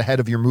make them the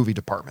head of your movie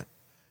department.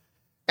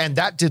 And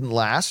that didn't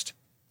last.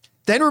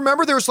 Then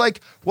remember there was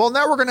like, well,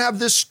 now we're going to have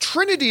this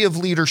trinity of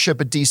leadership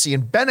at DC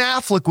and Ben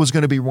Affleck was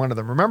going to be one of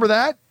them. Remember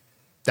that?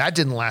 That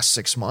didn't last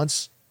 6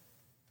 months.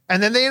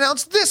 And then they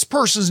announced this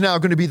person's now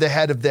going to be the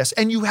head of this.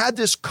 And you had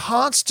this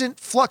constant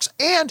flux.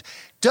 And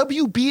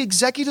WB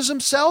executives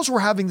themselves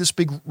were having this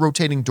big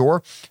rotating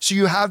door. So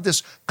you have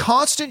this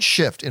constant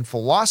shift in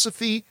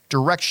philosophy,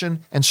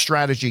 direction, and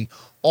strategy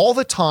all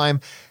the time.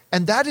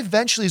 And that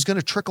eventually is going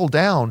to trickle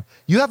down.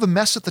 You have a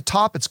mess at the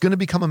top. It's going to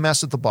become a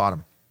mess at the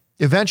bottom.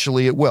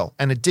 Eventually it will.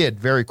 And it did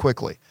very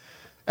quickly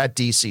at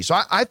DC.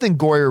 So I think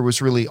Goyer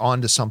was really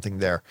onto something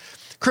there.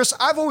 Chris,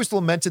 I've always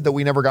lamented that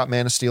we never got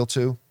Man of Steel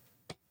 2.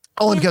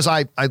 Only because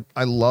I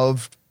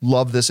love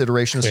this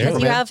iteration of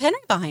Superman. You have Henry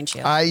behind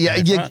you.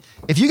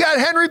 If you got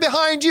Henry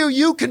behind you,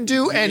 you can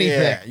do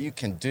anything. Yeah, you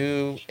can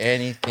do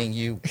anything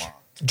you want.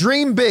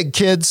 Dream big,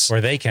 kids.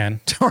 Or they can.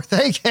 Or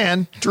they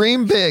can.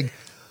 Dream big.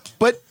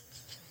 But,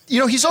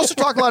 he's also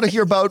talking a lot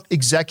here about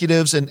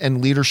executives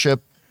and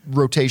leadership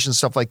rotation,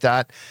 stuff like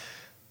that.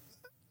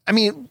 I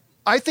mean,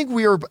 I think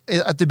we are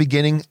at the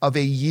beginning of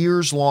a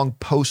years-long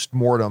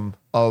post-mortem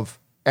of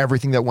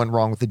everything that went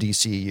wrong with the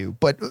DCEU.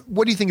 But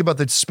what do you think about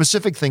the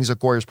specific things that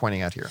Goyer's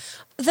pointing out here?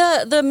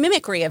 The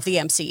mimicry of the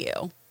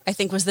MCU, I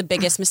think, was the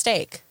biggest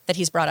mistake that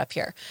he's brought up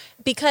here.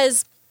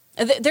 Because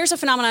there's a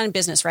phenomenon in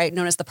business, right,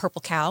 known as the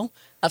purple cow,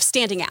 of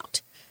standing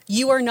out.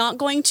 You are not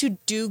going to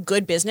do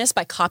good business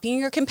by copying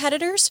your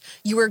competitors.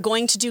 You are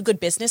going to do good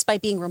business by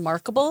being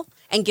remarkable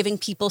and giving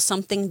people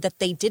something that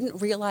they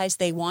didn't realize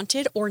they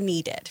wanted or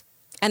needed.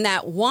 And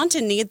that want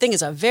and need thing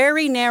is a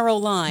very narrow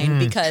line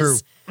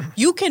because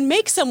you can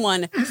make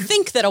someone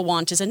think that a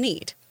want is a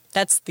need.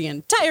 That's the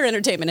entire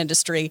entertainment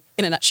industry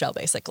in a nutshell,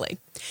 basically.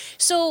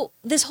 So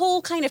this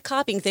whole kind of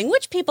copying thing,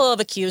 which people have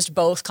accused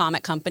both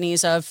comic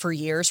companies of for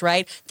years,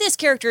 right? This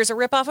character is a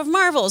ripoff of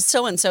Marvel's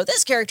so-and-so.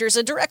 This character is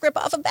a direct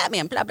ripoff of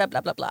Batman, blah, blah,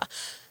 blah, blah, blah.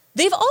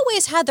 They've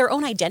always had their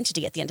own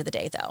identity at the end of the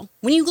day, though.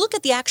 When you look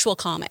at the actual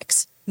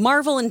comics,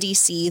 Marvel and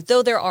DC,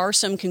 though there are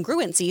some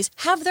congruencies,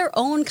 have their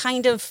own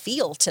kind of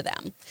feel to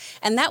them.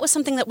 And that was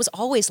something that was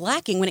always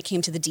lacking when it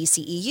came to the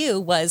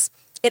DCEU was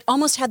it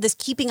almost had this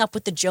keeping up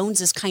with the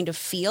Joneses kind of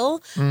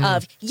feel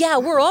of,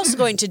 we're also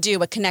going to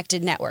do a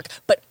connected network,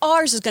 but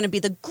ours is going to be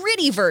the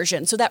gritty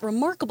version. So that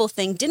remarkable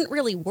thing didn't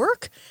really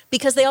work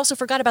because they also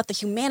forgot about the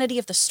humanity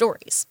of the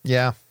stories.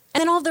 Yeah.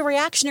 And then all the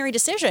reactionary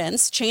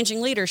decisions,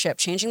 changing leadership,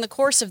 changing the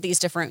course of these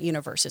different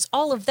universes,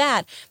 all of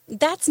that,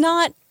 that's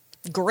not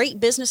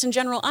great business in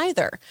general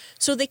either.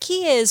 So the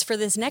key is for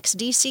this next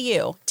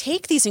DCU,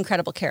 take these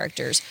incredible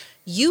characters,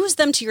 use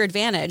them to your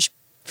advantage,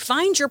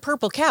 find your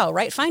purple cow,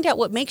 right? Find out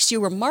what makes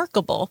you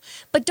remarkable,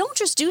 but don't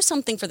just do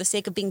something for the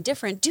sake of being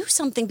different. Do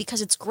something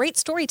because it's great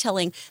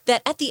storytelling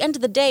that at the end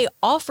of the day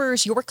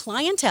offers your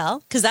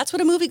clientele, because that's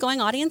what a movie-going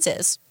audience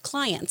is,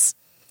 clients,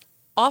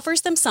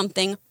 offers them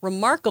something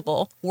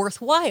remarkable,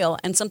 worthwhile,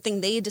 and something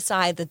they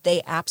decide that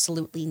they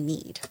absolutely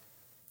need.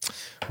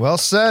 Well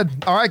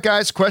said. All right,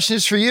 guys, question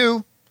is for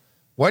you.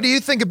 What do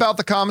you think about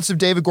the comments of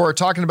David Gore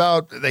talking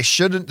about they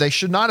should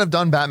not have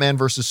done Batman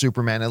versus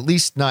Superman, at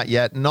least not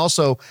yet? And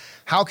also,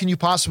 how can you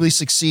possibly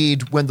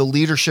succeed when the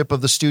leadership of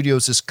the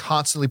studios is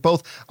constantly,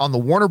 both on the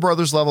Warner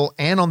Brothers level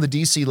and on the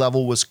DC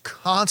level, was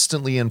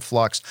constantly in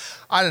flux?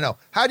 I don't know.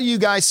 How do you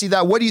guys see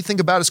that? What do you think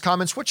about his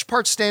comments? Which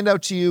parts stand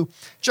out to you?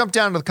 Jump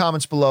down to the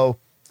comments below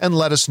and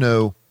let us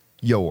know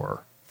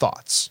your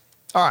thoughts.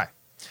 All right.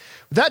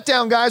 That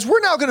down, guys, we're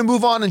now going to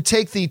move on and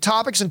take the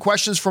topics and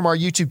questions from our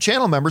YouTube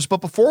channel members.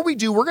 But before we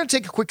do, we're going to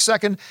take a quick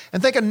second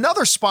and thank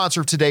another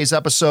sponsor of today's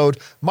episode,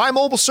 my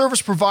mobile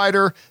service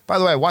provider. By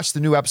the way, I watched the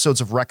new episodes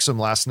of Wrexham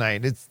last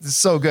night. It's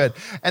so good.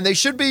 And they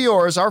should be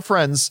yours, our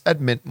friends at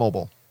Mint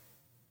Mobile.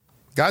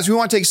 Guys, we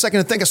want to take a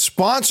second to thank a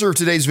sponsor of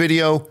today's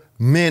video,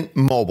 Mint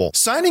Mobile.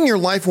 Signing your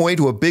life away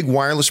to a big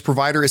wireless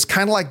provider is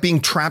kind of like being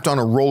trapped on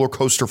a roller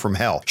coaster from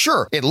hell.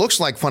 Sure, it looks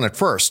like fun at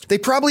first. They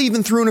probably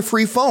even threw in a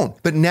free phone,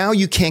 but now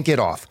you can't get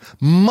off.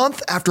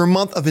 Month after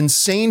month of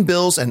insane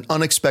bills and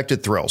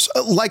unexpected thrills,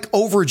 like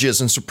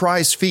overages and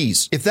surprise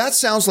fees. If that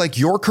sounds like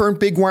your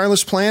current big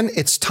wireless plan,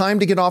 it's time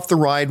to get off the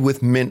ride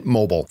with Mint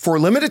Mobile. For a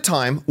limited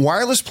time,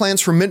 wireless plans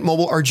from Mint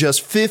Mobile are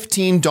just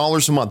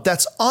 $15 a month.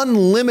 That's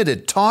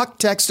unlimited talk,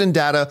 text, and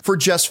data for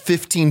just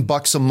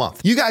 $15 a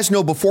month. You guys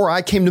know before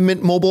I came to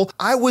Mint Mobile,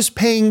 I was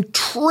paying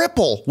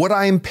triple what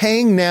I am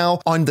paying now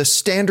on the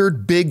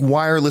standard big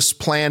wireless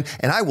plan,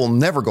 and I will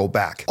never go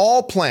back.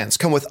 All plans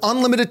come with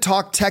unlimited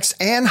talk, text,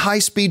 and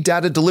high-speed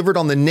data delivered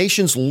on the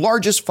nation's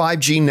largest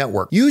 5G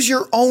network. Use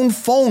your own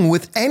phone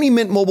with any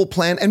Mint Mobile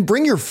plan and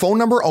bring your phone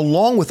number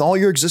along with all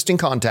your existing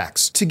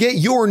contacts. To get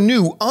your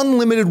new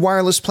unlimited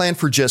wireless plan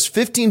for just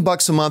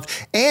 $15 a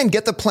month and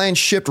get the plan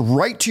shipped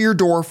right to your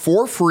door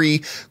for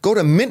free, go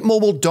to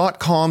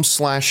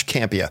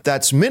mintmobile.com/Campea.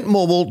 That's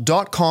mintmobile.com/Campea.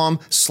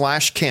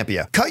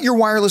 Cut your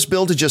wireless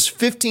bill to just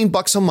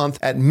 $15 a month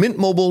at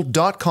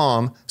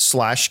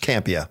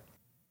mintmobile.com/Campea.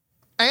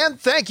 And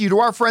thank you to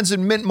our friends at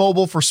Mint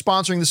Mobile for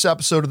sponsoring this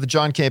episode of the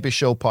John Campea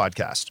Show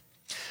podcast.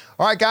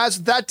 All right, guys,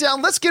 with that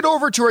down, let's get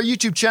over to our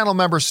YouTube channel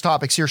members'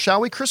 topics here,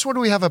 shall we? Chris, what do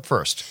we have up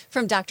first?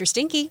 From Dr.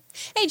 Stinky.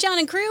 Hey, John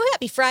and crew,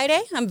 happy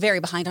Friday. I'm very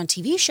behind on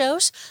TV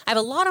shows. I have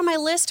a lot on my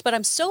list, but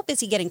I'm so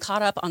busy getting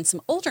caught up on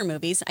some older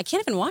movies, I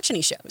can't even watch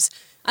any shows.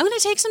 I'm going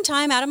to take some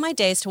time out of my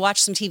days to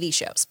watch some TV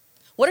shows.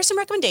 What are some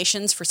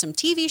recommendations for some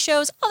TV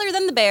shows other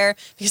than The Bear?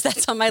 Because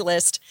that's on my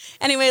list.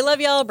 Anyway,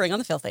 love y'all. Bring on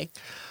the filthy.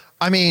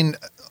 I mean,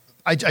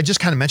 I just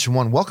kind of mentioned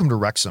one. Welcome to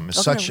Wrexham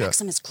is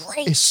Wrexham is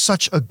great. It's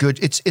such a good.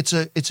 It's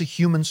a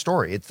human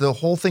story. The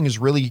whole thing is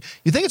really.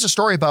 You think it's a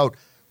story about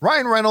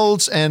Ryan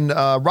Reynolds and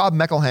Rob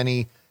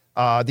McElhenney,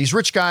 these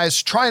rich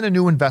guys trying a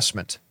new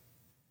investment.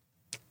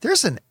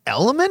 There's an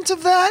element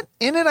of that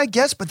in it, I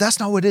guess, but that's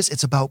not what it is.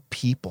 It's about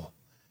people,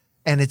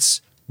 and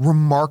it's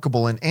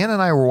remarkable. And Ann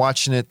and I were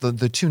watching it,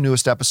 the two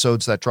newest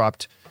episodes that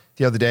dropped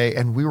the other day,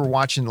 and we were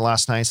watching it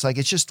last night. It's like,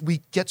 it's just,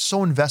 we get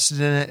so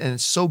invested in it, and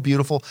it's so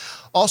beautiful.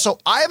 Also,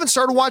 I haven't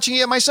started watching it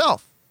yet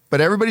myself,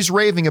 but everybody's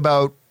raving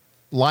about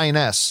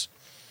Lioness,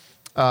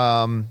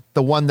 the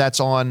one that's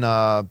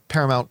on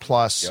Paramount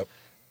Plus.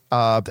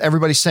 Yep.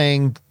 Everybody's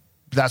saying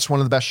that's one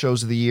of the best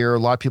shows of the year. A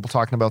lot of people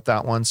talking about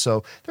that one.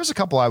 So there's a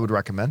couple I would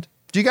recommend.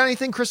 Do you got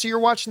anything, Chrissy, you're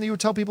watching that you would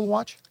tell people to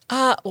watch?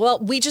 Well,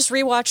 we just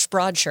rewatched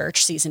Broadchurch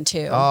season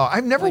 2.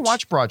 I've never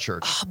watched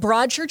Broadchurch.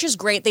 Broadchurch is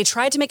great. They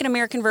tried to make an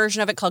American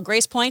version of it called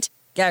Grace Point.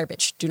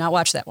 Garbage. Do not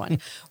watch that one.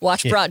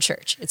 Watch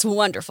Broadchurch. It's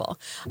wonderful.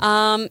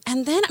 And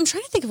then I'm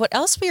trying to think of what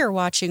else we are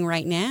watching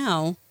right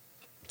now.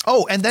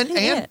 Oh, and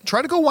then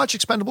try to go watch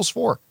Expendables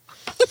 4.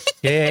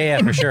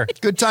 Yeah, for sure.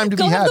 Good time to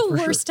be Go had. have the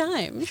worst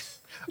time.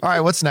 All right,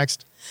 what's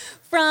next?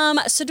 From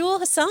Sadul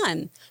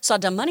Hassan. Saw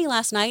Dumb Money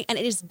last night, and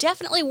it is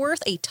definitely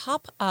worth a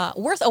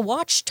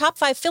watch. Top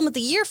 5 film of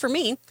the year for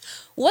me.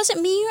 Was it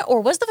me,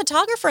 or was the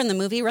photographer in the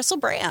movie Russell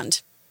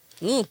Brand?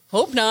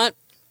 Hope not.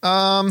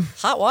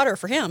 Hot water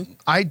for him.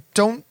 I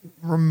don't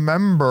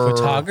remember.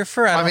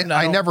 Photographer?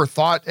 I never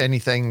thought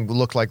anything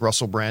looked like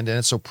Russell Brand in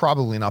it, so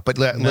probably not. But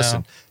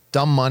listen,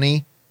 Dumb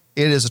Money,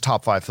 it is a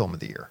top 5 film of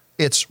the year.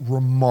 It's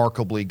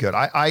remarkably good.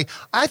 I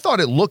thought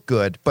it looked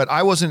good, but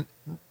I wasn't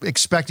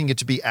expecting it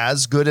to be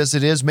as good as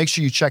it is. Make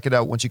sure you check it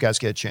out once you guys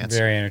get a chance.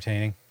 Very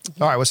entertaining.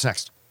 All right, what's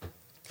next?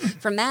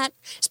 From that,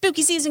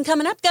 spooky season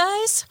coming up,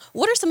 guys.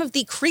 What are some of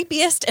the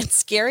creepiest and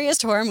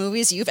scariest horror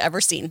movies you've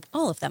ever seen?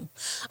 All of them.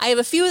 I have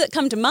a few that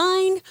come to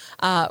mind.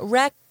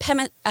 Wreck,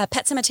 Pet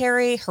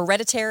Sematary,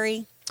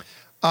 Hereditary.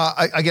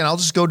 Again, I'll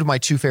just go to my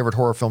 2 favorite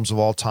horror films of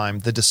all time,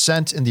 The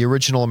Descent and the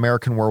original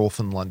American Werewolf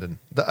in London.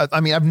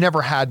 I've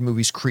never had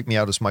movies creep me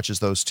out as much as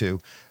those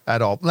two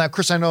at all. Now,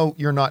 Chris, I know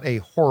you're not a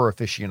horror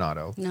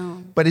aficionado.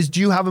 No. But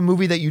do you have a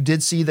movie that you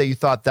did see that you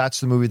thought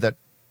that's the movie that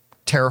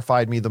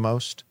terrified me the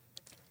most?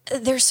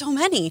 There's so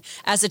many.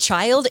 As a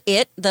child,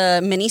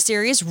 the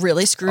miniseries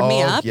really screwed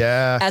me up.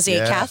 Yeah. As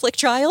a Catholic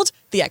child,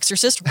 The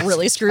Exorcist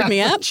really screwed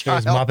me up.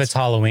 There's Muppets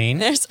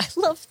Halloween. I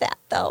love that,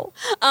 though.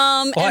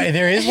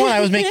 There is one. I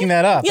was making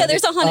that up. Yeah,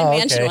 there's a Haunted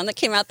Mansion one that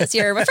came out this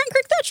year. My friend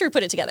Kirk Thatcher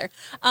put it together.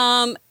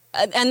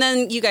 And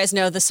then you guys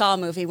know the Saw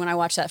movie, when I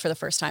watched that for the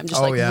first time,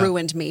 just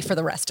ruined me for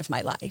the rest of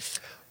my life.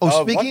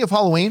 Speaking of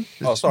Halloween,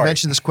 sorry.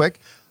 mention this quick.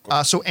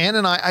 So Ann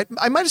and I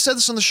might have said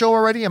this on the show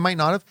already. I might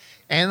not have.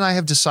 Ann and I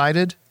have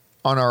decided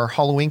on our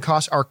Halloween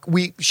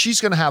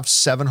she's going to have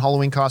 7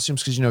 Halloween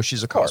costumes because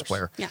she's a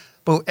cosplayer. Yeah.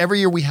 But every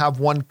year we have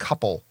one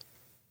couple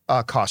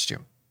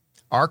costume.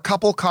 Our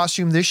couple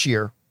costume this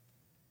year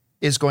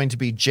is going to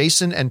be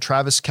Jason and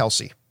Travis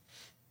Kelce.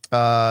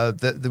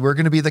 We're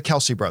going to be the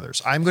Kelce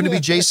brothers. I'm going to be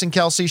Jason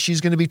Kelce.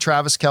 She's going to be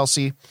Travis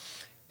Kelce.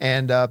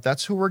 And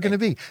that's who we're going to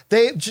be.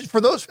 For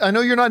those, I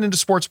know you're not into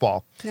sports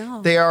ball.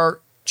 No. They are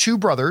 2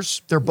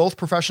 brothers. They're both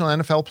professional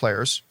NFL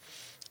players.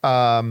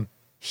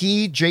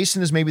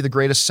 Jason is maybe the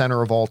greatest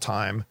center of all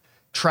time.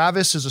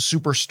 Travis is a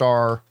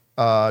superstar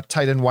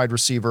tight end wide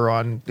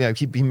receiver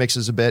he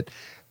mixes a bit.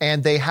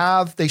 And they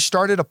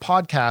started a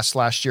podcast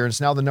last year, and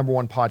it's now the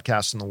 #1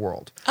 podcast in the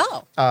world.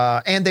 Oh.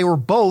 And they were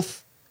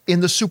both in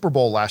the Super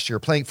Bowl last year,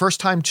 playing first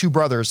time 2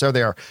 brothers. There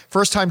they are.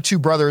 First time 2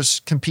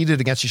 brothers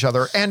competed against each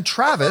other. And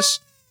Travis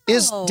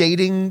is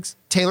dating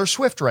Taylor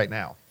Swift right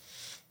now.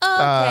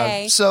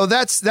 Okay. So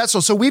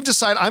so we've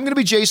decided I'm going to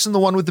be Jason, the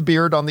one with the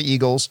beard on the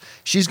Eagles.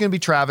 She's going to be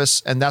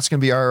Travis, and that's going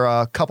to be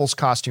our couple's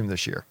costume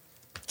this year.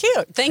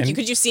 Cute. Thank you.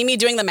 Could you see me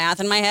doing the math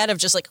in my head of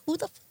just like, who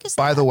the fuck is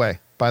that?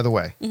 By the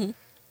way,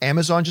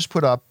 Amazon just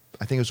put up,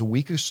 I think it was a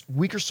week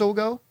or so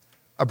ago,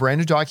 a brand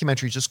new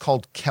documentary just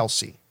called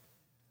Kelce,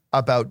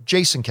 about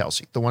Jason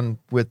Kelce, the one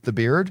with the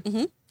beard.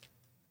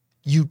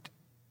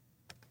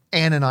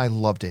 Ann and I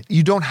loved it.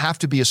 You don't have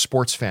to be a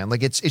sports fan.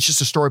 Like it's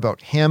just a story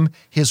about him.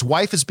 His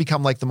wife has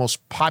become like the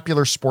most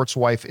popular sports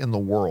wife in the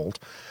world.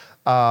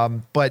 Their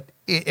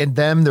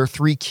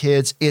 3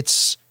 kids,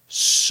 it's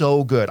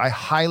so good. I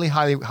highly,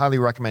 highly, highly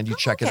recommend you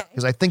check it out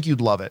because I think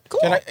you'd love it.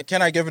 Cool.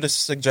 Can I give it a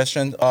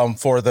suggestion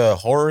for the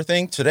horror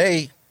thing?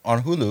 Today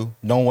on Hulu,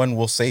 No One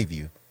Will Save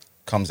You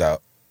comes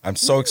out. I'm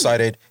so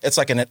excited. It's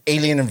like an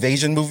alien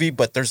invasion movie,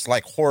 but there's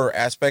like horror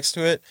aspects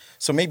to it.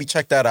 So maybe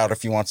check that out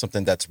if you want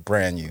something that's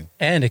brand new.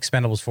 And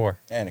Expendables 4.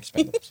 And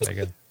Expendables. Very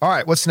good. All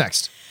right, what's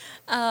next?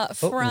 There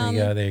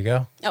you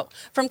go.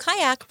 From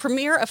Kayak,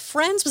 premiere of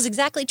Friends was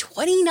exactly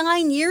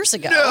 29 years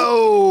ago.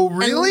 No,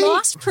 really? And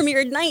Lost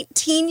premiered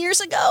 19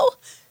 years ago.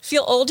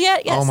 Feel old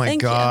yet? Yes, oh my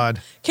thank God.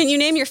 you. Can you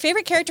name your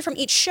favorite character from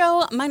each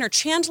show? Mine are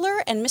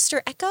Chandler and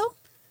Mr. Echo.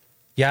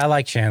 Yeah, I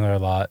like Chandler a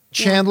lot.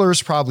 Chandler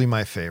is probably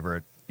my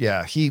favorite.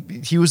 Yeah, he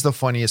was the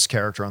funniest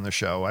character on the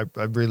show.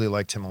 I really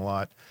liked him a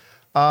lot.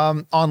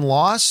 On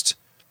Lost,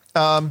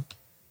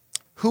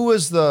 who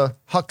was the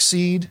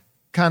Huckseed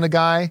kind of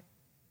guy?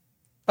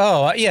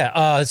 Oh,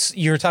 yeah.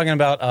 You were talking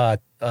about...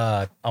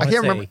 I can't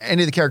remember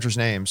any of the characters'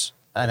 names.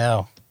 I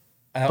know.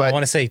 I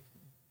want to say...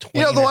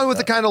 the one with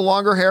the kind of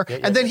longer hair.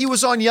 And then he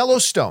was on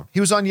Yellowstone. He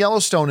was on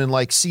Yellowstone in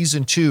like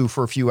season 2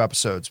 for a few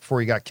episodes before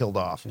he got killed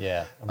off.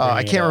 Yeah.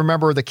 I can't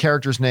remember the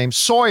character's name.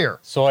 Sawyer.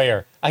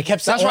 I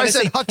kept saying... That's why I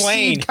said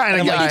Huckseed kind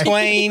of guy. Like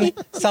Twain,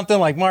 something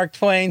like Mark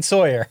Twain,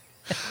 Sawyer.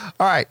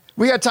 All right.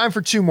 We got time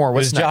for 2 more.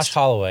 What's it was next? Josh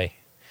Holloway.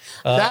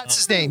 That's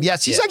his name.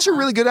 Yes, he's actually a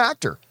really good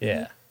actor.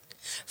 Yeah.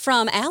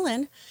 From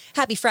Alan,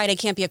 happy Friday,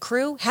 Can't Be a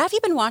Crew. Have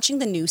you been watching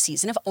the new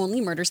season of Only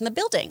Murders in the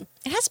Building?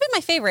 It has been my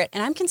favorite,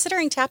 and I'm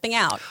considering tapping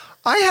out.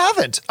 I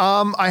haven't.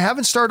 I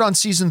haven't started on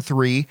season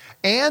 3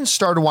 and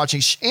started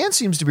watching. Anne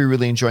seems to be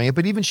really enjoying it,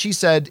 but even she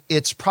said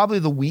it's probably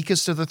the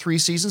weakest of the 3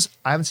 seasons.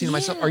 I haven't seen it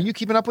myself. Are you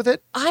keeping up with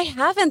it? I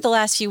haven't the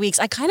last few weeks.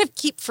 I kind of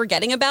keep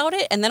forgetting about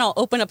it, and then I'll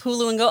open up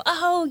Hulu and go,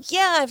 oh,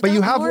 yeah, But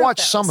you have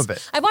watched some of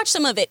it. I've watched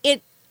some of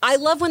it. I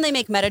love when they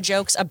make meta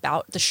jokes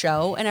about the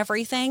show and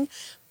everything,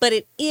 but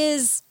it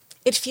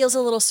feels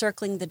a little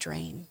circling the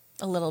drain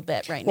a little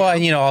bit right now. Well,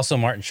 and also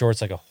Martin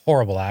Short's like a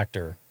horrible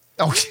actor.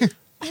 Oh,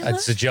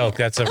 that's a joke.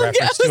 That's a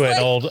reference to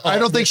an old. I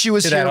don't think she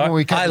was here when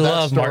we covered that I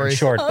love Martin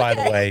Short, by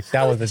the way.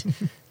 That was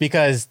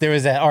because there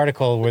was that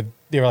article where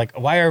they were like,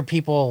 why do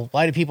people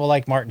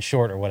like Martin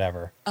Short or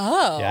whatever?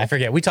 Oh. Yeah, I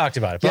forget. We talked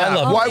about it, but I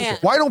love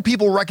why don't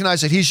people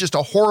recognize that he's just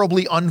a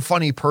horribly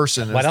unfunny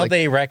person? Why don't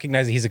they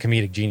recognize that he's a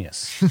comedic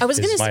genius? I was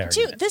going to say,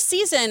 too, this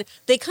season,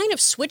 they kind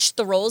of switched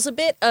the roles a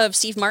bit of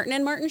Steve Martin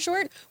and Martin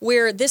Short,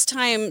 where this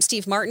time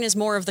Steve Martin is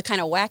more of the kind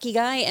of wacky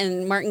guy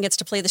and Martin gets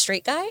to play the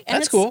straight guy.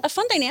 And That's cool. A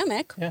fun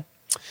dynamic. Yeah.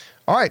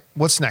 All right,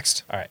 what's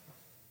next? All right.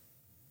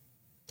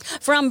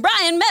 From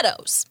Brian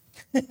Meadows.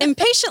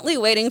 Impatiently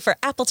waiting for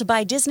Apple to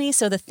buy Disney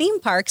so the theme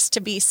parks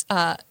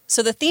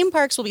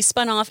will be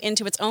spun off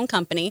into its own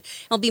company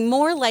and will be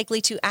more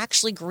likely to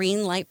actually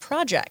greenlight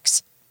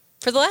projects.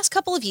 For the last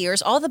couple of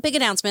years, all the big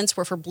announcements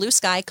were for Blue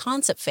Sky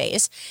concept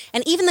phase,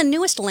 and even the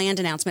newest land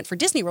announcement for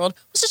Disney World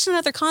was just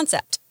another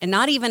concept, and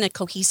not even a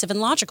cohesive and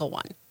logical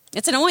one.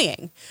 It's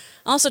annoying.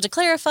 Also, to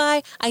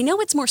clarify, I know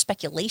it's more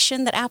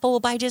speculation that Apple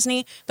will buy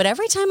Disney, but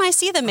every time I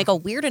see them make a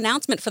weird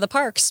announcement for the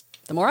parks,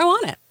 the more I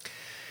want it.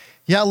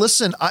 Yeah,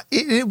 listen,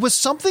 it was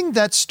something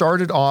that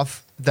started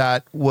off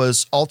that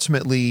was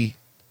ultimately,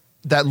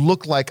 that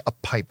looked like a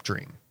pipe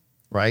dream,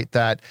 right?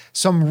 That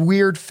some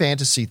weird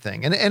fantasy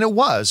thing. And it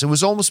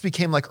was almost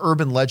became like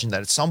urban legend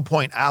that at some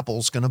point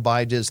Apple's going to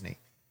buy Disney.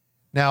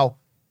 Now,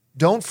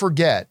 don't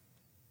forget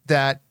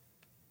that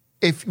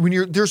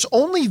there's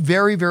only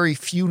very, very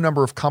few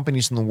number of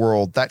companies in the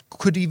world that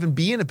could even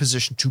be in a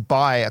position to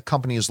buy a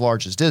company as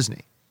large as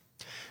Disney.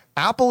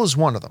 Apple is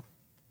one of them.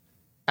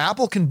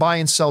 Apple can buy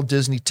and sell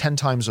Disney 10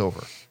 times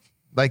over.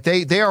 Like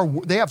they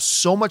have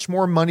so much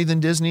more money than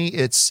Disney.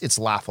 It's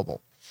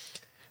laughable.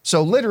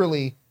 So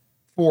literally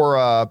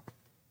for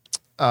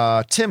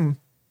Tim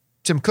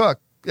Cook,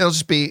 it'll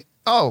just be,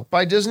 oh,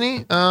 buy Disney.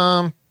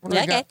 What do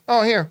I got?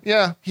 Oh, here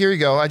you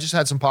go. I just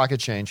had some pocket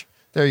change.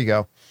 There you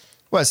go.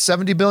 What,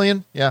 70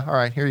 billion? Yeah, all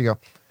right, here you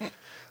go.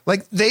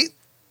 Like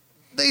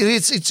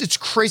it's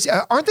crazy.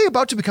 Aren't they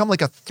about to become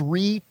like a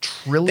 $3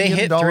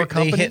 trillion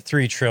company? They hit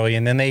 3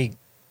 trillion, then they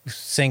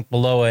sink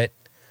below it.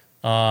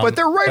 But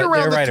they're right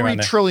around the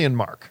 $3 trillion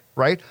mark,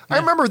 right? Yeah. I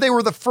remember they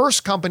were the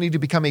first company to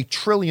become a $1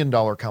 trillion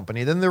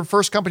company. Then they're the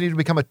first company to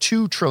become a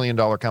 $2 trillion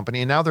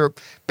company. And now they're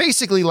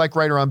basically like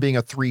right around being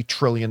a $3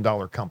 trillion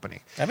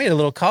company. I made a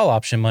little call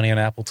option money on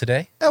Apple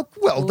today. Oh,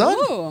 well done.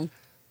 Ooh.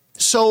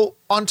 So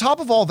on top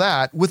of all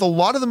that, with a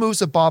lot of the moves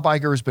that Bob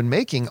Iger has been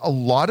making, a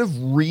lot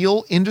of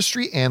real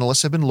industry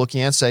analysts have been looking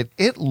at and said,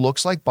 it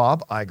looks like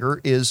Bob Iger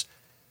is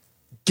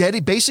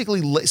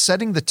basically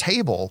setting the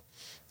table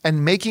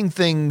and making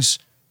things,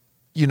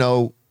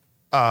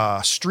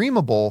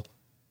 streamable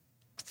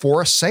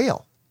for a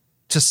sale,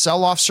 to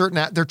sell off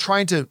certain. They're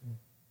trying to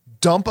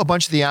dump a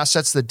bunch of the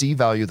assets that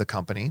devalue the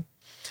company.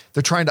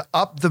 They're trying to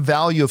up the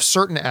value of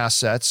certain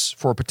assets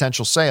for a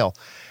potential sale.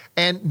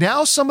 And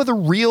now some of the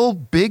real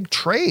big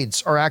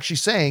trades are actually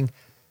saying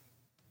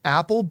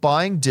Apple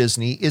buying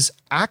Disney is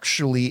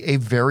actually a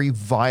very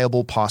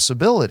viable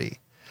possibility.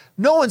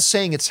 No one's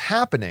saying it's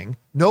happening.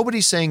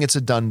 Nobody's saying it's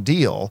a done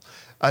deal.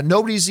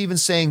 Nobody's even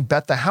saying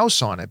bet the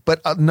house on it.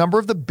 But a number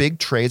of the big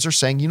trades are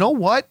saying, you know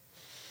what?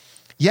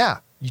 Yeah,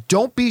 you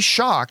don't be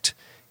shocked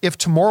if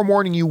tomorrow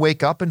morning you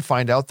wake up and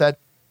find out that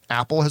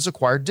Apple has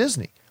acquired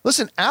Disney.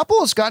 Listen, Apple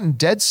has gotten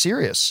dead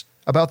serious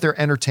about their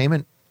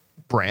entertainment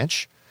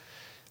branch.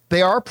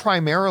 They are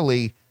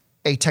primarily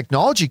a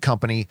technology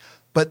company,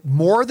 but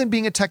more than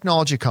being a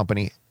technology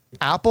company,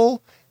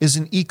 Apple is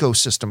an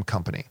ecosystem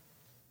company.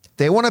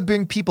 They want to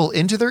bring people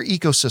into their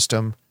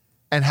ecosystem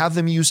and have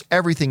them use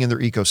everything in their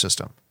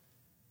ecosystem.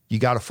 You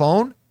got a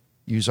phone?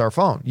 Use our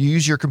phone. You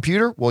use your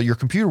computer? Well, your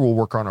computer will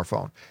work on our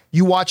phone.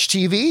 You watch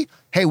TV?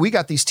 Hey, we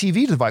got these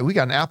TV devices. We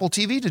got an Apple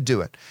TV to do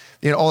it.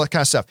 All that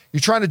kind of stuff. You're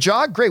trying to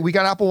jog? Great. We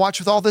got Apple Watch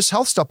with all this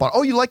health stuff on.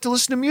 Oh, you like to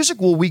listen to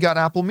music? Well, we got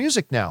Apple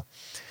Music now.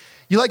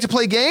 You like to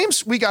play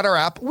games? We got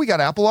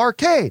Apple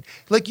Arcade.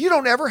 Like, you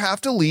don't ever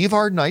have to leave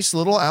our nice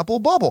little Apple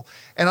bubble.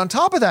 And on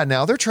top of that,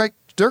 now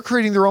they're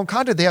creating their own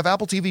content. They have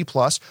Apple TV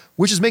Plus,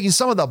 which is making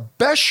some of the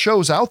best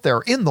shows out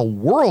there in the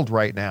world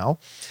right now.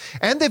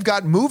 And they've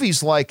got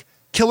movies like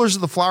Killers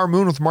of the Flower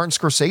Moon with Martin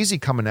Scorsese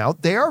coming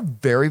out. They are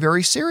very,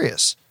 very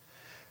serious.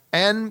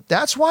 And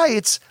that's why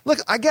look,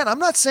 again, I'm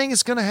not saying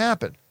it's going to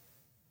happen,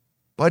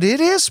 but it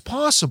is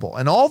possible.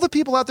 And all the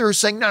people out there are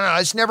saying, no,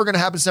 it's never going to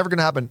happen. It's never going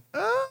to happen.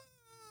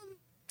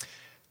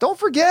 Don't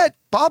forget,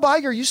 Bob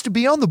Iger used to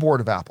be on the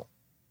board of Apple.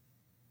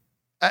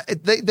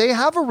 They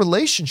have a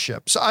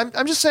relationship. So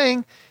I'm just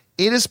saying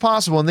it is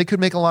possible, and they could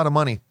make a lot of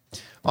money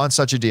on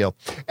such a deal.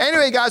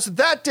 Anyway, guys, with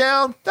that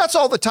down, that's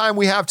all the time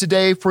we have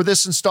today for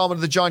this installment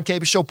of the John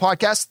Campea Show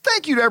podcast.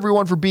 Thank you to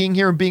everyone for being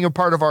here and being a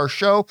part of our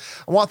show.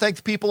 I want to thank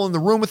the people in the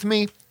room with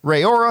me,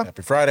 Ray Ora.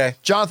 Happy Friday.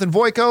 Jonathan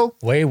Voico.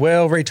 We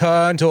will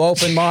return to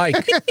open mic.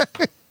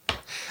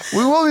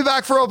 We will be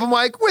back for open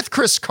mic with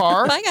Chris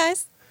Carr. Bye,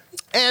 guys.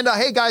 And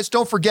hey, guys,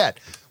 don't forget,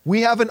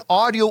 we have an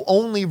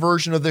audio-only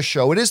version of this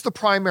show. It is the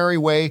primary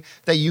way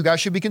that you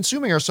guys should be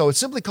consuming our show. It's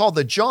simply called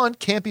the John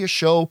Campea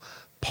Show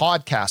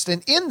podcast.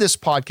 And in this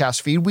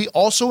podcast feed, we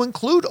also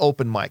include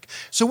open mic.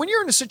 So when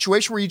you're in a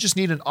situation where you just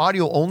need an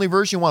audio-only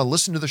version, you want to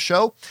listen to the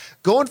show,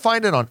 go and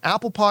find it on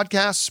Apple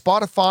Podcasts,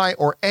 Spotify,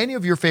 or any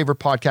of your favorite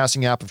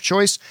podcasting app of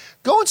choice.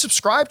 Go and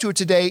subscribe to it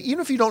today, even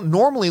if you don't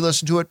normally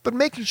listen to it, but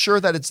making sure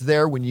that it's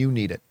there when you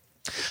need it.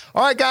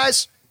 All right,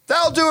 guys.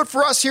 That'll do it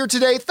for us here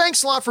today.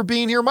 Thanks a lot for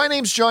being here. My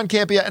name's John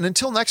Campea, and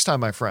until next time,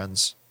 my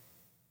friends,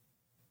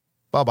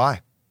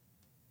 bye-bye.